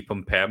try and keep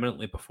him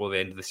permanently before the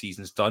end of the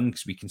season's done,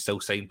 because we can still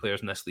sign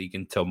players in this league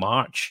until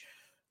March.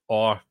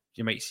 Or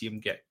you might see him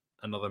get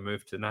another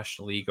move to the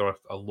National League or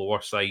a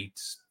lower side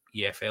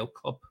EFL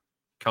club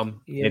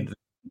come in,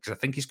 because I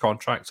think his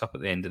contract's up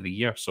at the end of the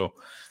year. So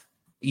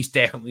he's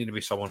definitely going to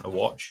be someone to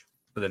watch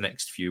for the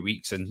next few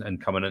weeks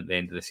and coming at the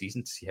end of the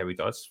season to see how he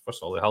does for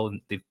Solihull.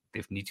 And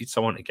they've needed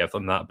someone to give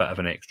them that bit of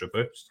an extra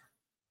boost.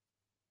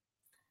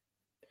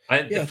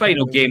 And the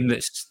final game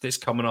that's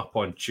coming up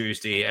on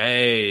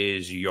Tuesday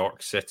is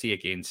York City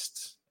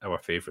against our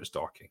favourites,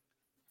 Dorking.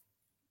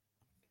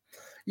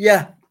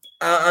 Yeah,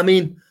 I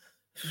mean,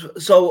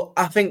 so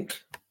I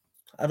think,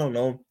 I don't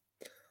know,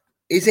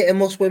 is it a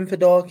must-win for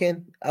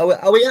Dorking?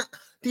 Are we at?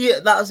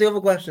 That's the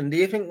other question. Do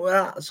you think we're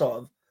at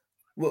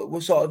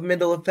we're sort of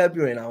middle of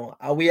February now?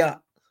 Are we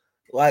at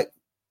like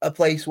a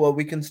place where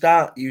we can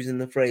start using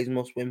the phrase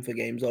 "must-win" for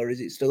games, or is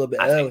it still a bit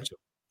early?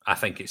 I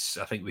think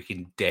we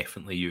can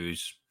definitely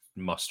use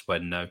must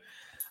win now,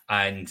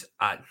 and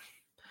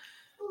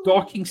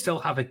Dorking still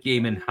have a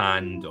game in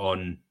hand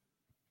on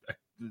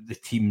the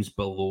teams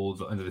below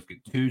them, and they've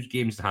got 2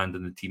 games in hand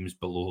on the teams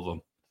below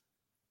them.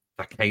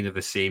 They're kind of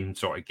the same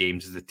sort of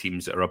games as the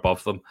teams that are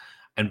above them,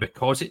 and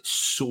because it's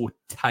so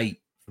tight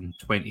from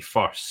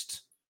 21st,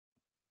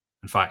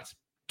 in fact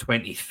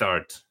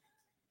 23rd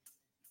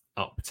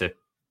up to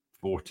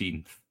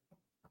 14th.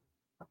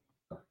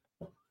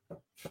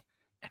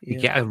 If they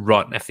get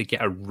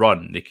a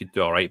run, they could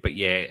do all right. But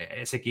yeah,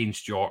 it's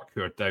against York,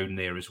 who are down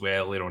there as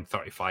well. They're on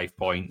 35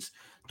 points.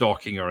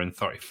 Dorking are on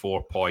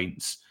 34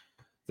 points.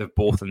 They're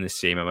both in the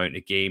same amount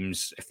of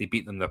games. If they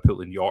beat them, they're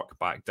pulling York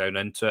back down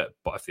into it.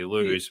 But if they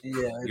lose,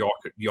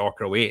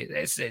 York are away.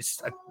 It's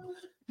 6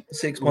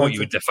 points. What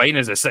you would define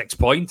as a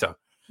 6-pointer.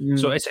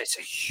 So it's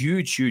a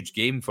huge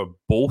game for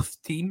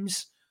both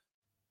teams.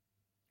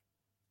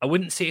 I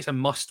wouldn't say it's a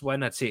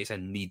must-win. I'd say it's a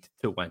need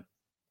to win.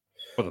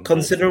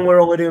 Considering we're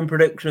only doing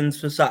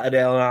predictions for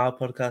Saturday on our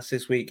podcast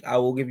this week, I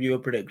will give you a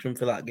prediction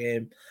for that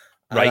game.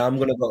 Right. I'm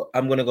gonna go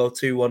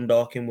 2-1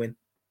 Dorking win.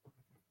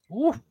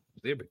 Oh,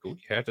 there we go. You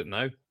heard it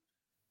now.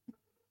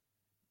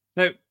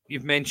 Now,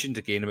 you've mentioned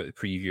again about the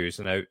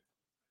previews. Now,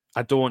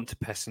 I don't want to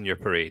piss in your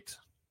parade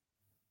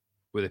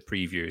with the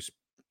previews,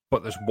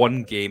 but there's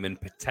one game in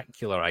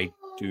particular I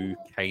do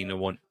kind of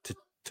want to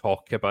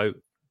talk about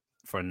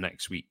for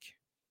next week.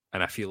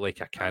 And I feel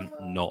like I can't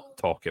not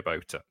talk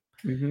about it.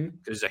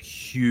 There's a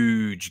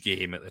huge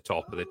game at the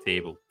top of the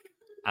table.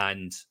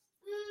 And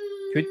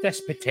could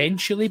this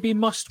potentially be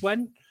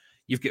must-win?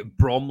 You've got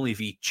Bromley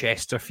v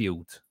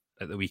Chesterfield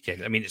at the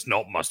weekend. I mean, it's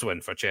not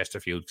must-win for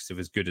Chesterfield because they've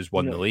as good as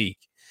won the league.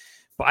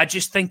 But I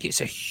just think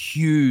it's a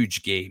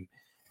huge game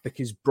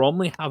because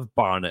Bromley have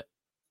Barnet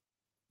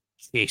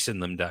chasing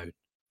them down.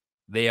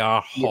 They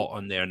are hot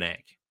on their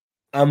neck.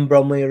 And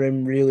Bromley are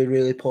in really,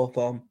 really poor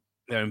form.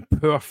 They're in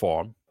poor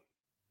form.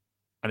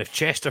 And if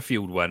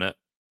Chesterfield win it,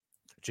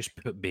 just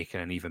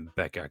making an even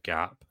bigger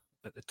gap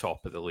at the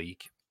top of the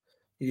league.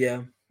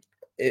 Yeah.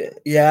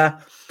 I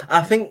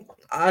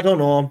don't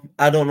know.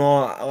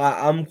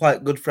 I'm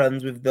quite good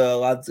friends with the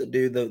lads that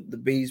do the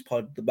Bees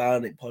pod, the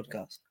Barnet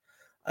podcast.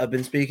 I've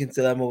been speaking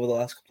to them over the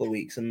last couple of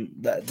weeks, and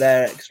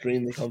they're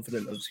extremely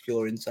confident of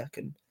securing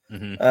second.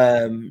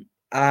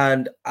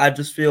 And I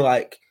just feel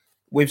like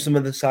with some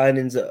of the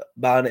signings that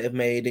Barnet have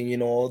made,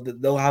 and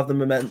they'll have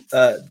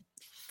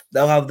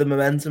the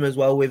momentum as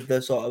well with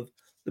the sort of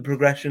the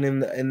progression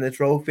in the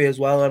trophy as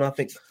well. And I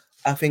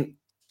think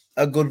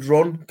a good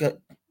run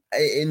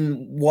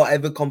in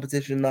whatever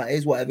competition that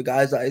is, whatever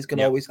guys that is,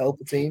 can always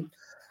help a team.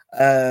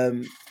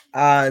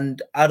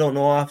 And I don't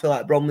know, I feel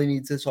like Bromley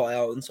needs to sort it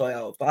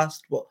out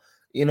fast. But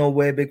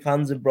we're big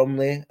fans of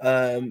Bromley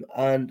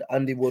and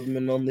Andy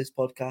Woodman on this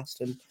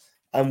podcast,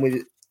 and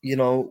we've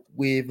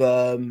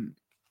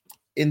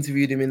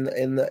interviewed him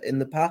in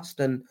the past,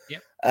 and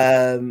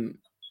I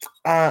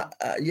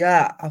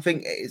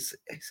think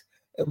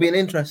it'll be an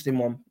interesting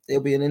one.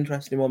 It'll be an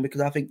interesting one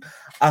because I think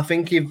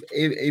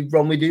if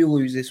Bromley do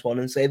lose this one,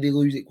 and say they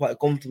lose it quite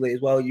comfortably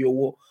as well,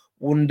 you'll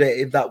wonder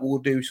if that will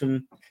do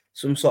some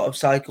sort of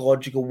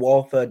psychological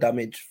warfare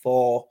damage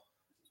for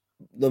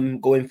them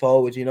going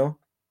forward.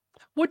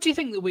 What do you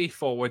think the way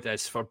forward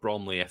is for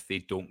Bromley if they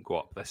don't go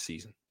up this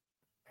season?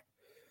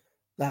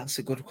 That's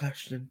a good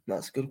question.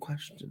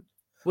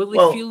 Will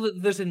they feel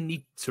that there's a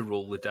need to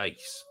roll the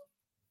dice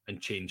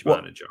and change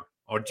manager?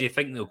 Or do you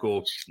think they'll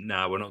go,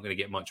 nah, we're not going to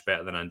get much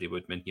better than Andy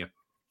Woodman here?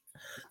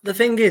 The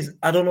thing is,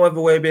 I don't know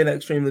whether we're being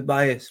extremely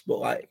biased, but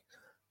like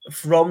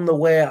from the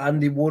way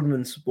Andy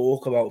Woodman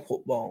spoke about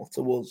football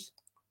to us,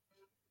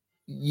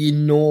 you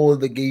know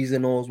the geezer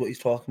knows what he's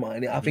talking about,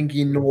 and I think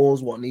he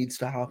knows what needs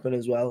to happen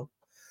as well.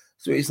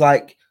 So it's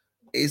like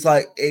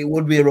it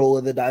would be a roll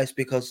of the dice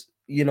because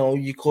you know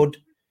you could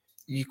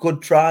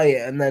try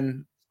it and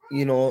then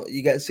you know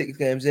you get 6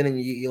 games in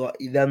and you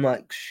then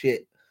like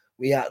shit,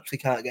 we actually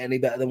can't get any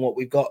better than what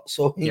we've got.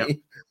 So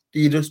do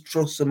you just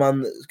trust the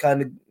man that's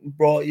kind of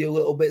brought you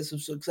little bits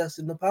of success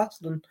in the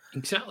past? And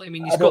exactly, I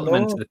mean he's got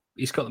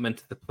them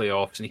into the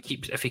playoffs, and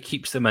if he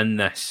keeps them in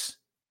this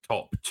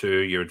top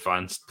 2, your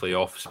advanced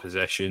playoffs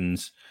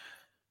positions,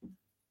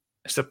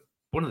 it's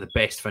one of the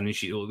best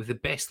finishes, with the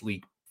best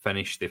league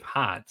finish they've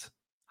had.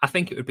 I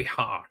think it would be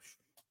harsh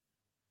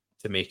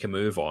to make a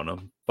move on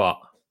them, but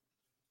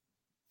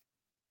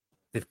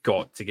they've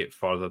got to get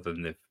further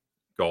than they've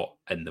got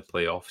in the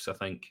playoffs, I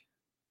think.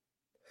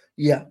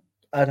 Yeah,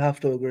 I'd have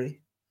to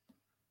agree.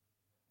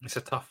 It's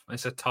a tough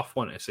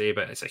one to say,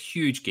 but it's a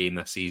huge game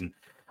this season.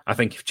 I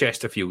think if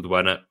Chesterfield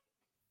win it,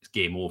 it's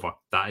game over.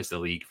 That is the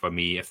league for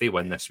me. If they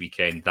win this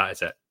weekend, that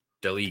is it.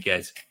 The league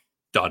is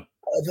done.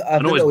 I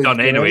know it's done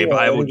anyway,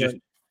 but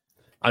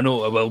I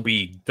know it will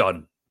be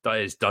done. That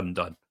is done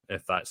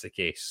if that's the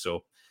case.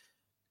 So,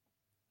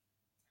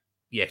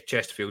 yeah,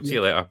 Chesterfield, see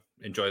you later.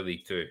 Enjoy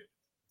League 2.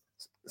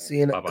 See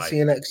you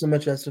next summer,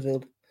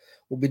 Chesterfield.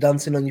 We'll be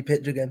dancing on your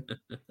pitch again.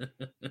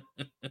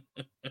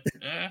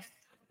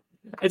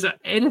 Is there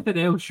anything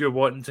else you're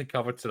wanting to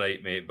cover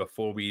tonight, mate,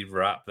 before we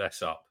wrap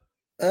this up?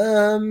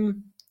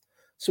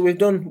 So we've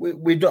done.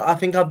 I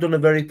think I've done a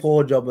very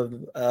poor job of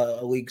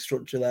a league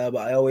structure there,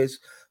 but I always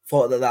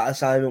thought that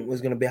assignment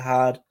was going to be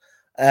hard.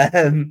 But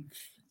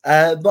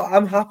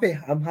I'm happy.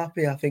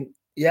 I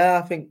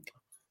think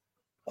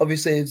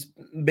obviously it's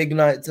a big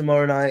night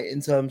tomorrow night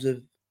in terms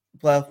of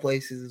playoff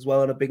places as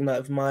well, and a big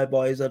night for my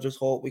boys. I just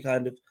hope we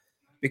kind of,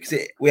 because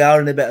we are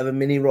in a bit of a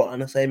mini rut,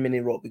 and I say mini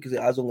rut because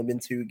it has only been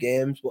 2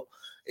 games, but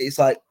it's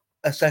like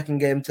a second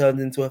game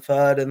turns into a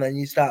third, and then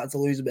you start to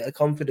lose a bit of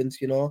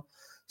confidence, you know.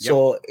 Yep.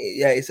 So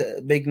yeah, it's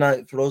a big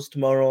night for us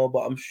tomorrow, but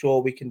I'm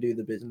sure we can do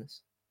the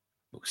business.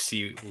 We'll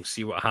see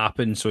what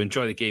happens. So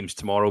enjoy the games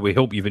tomorrow. We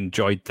hope you've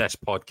enjoyed this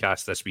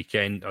podcast this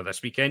weekend.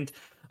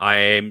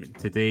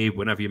 Today,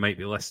 whenever you might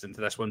be listening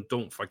to this one,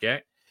 don't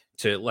forget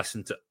to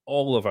listen to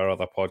all of our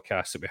other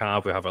podcasts that we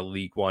have. We have a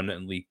League 1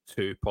 and League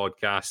 2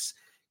 podcasts.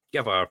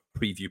 Give our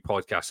preview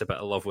podcasts a bit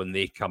of love when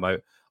they come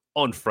out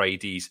on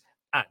Fridays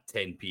at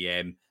 10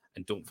 p.m.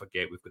 And don't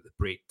forget, we've got the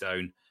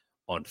breakdown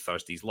on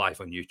Thursdays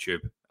live on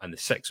YouTube and the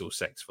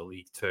 606 for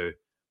League 2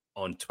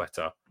 on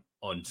Twitter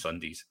on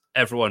Sundays.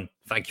 Everyone,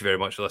 thank you very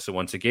much for listening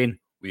once again.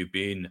 We've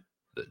been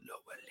the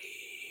Lower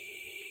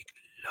League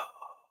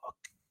Lock.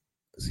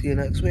 See you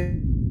next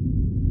week.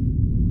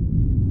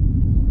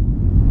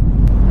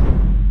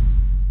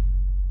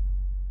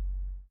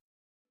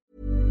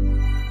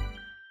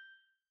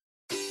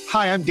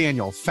 Hi, I'm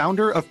Daniel,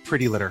 founder of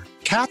Pretty Litter.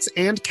 Cats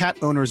and cat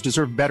owners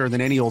deserve better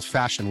than any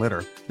old-fashioned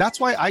litter. That's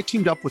why I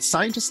teamed up with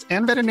scientists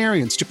and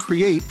veterinarians to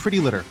create Pretty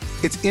Litter.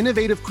 Its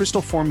innovative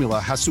crystal formula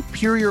has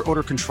superior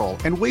odor control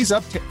and weighs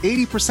up to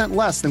 80%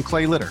 less than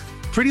clay litter.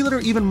 Pretty Litter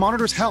even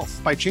monitors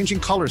health by changing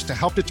colors to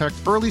help detect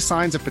early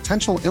signs of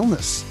potential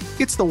illness.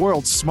 It's the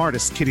world's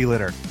smartest kitty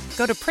litter.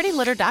 Go to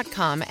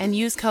prettylitter.com and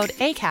use code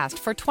ACAST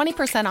for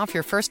 20% off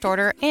your first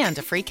order and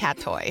a free cat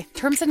toy.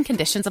 Terms and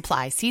conditions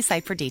apply. See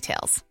site for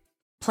details.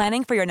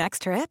 Planning for your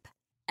next trip?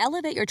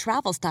 Elevate your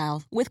travel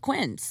style with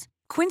Quince.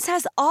 Quince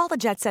has all the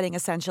jet-setting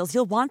essentials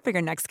you'll want for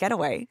your next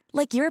getaway,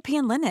 like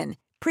European linen,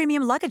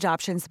 premium luggage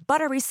options,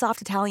 buttery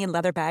soft Italian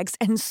leather bags,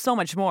 and so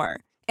much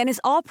more. And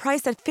is all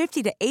priced at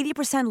 50 to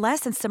 80% less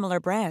than similar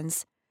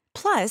brands.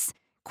 Plus,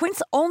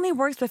 Quince only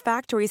works with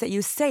factories that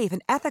use safe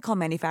and ethical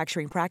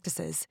manufacturing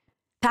practices.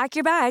 Pack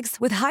your bags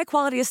with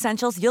high-quality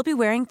essentials you'll be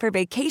wearing for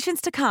vacations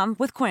to come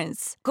with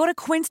Quince. Go to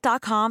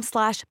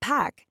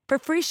quince.com/pack for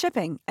free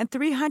shipping and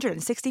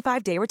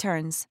 365-day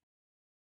returns.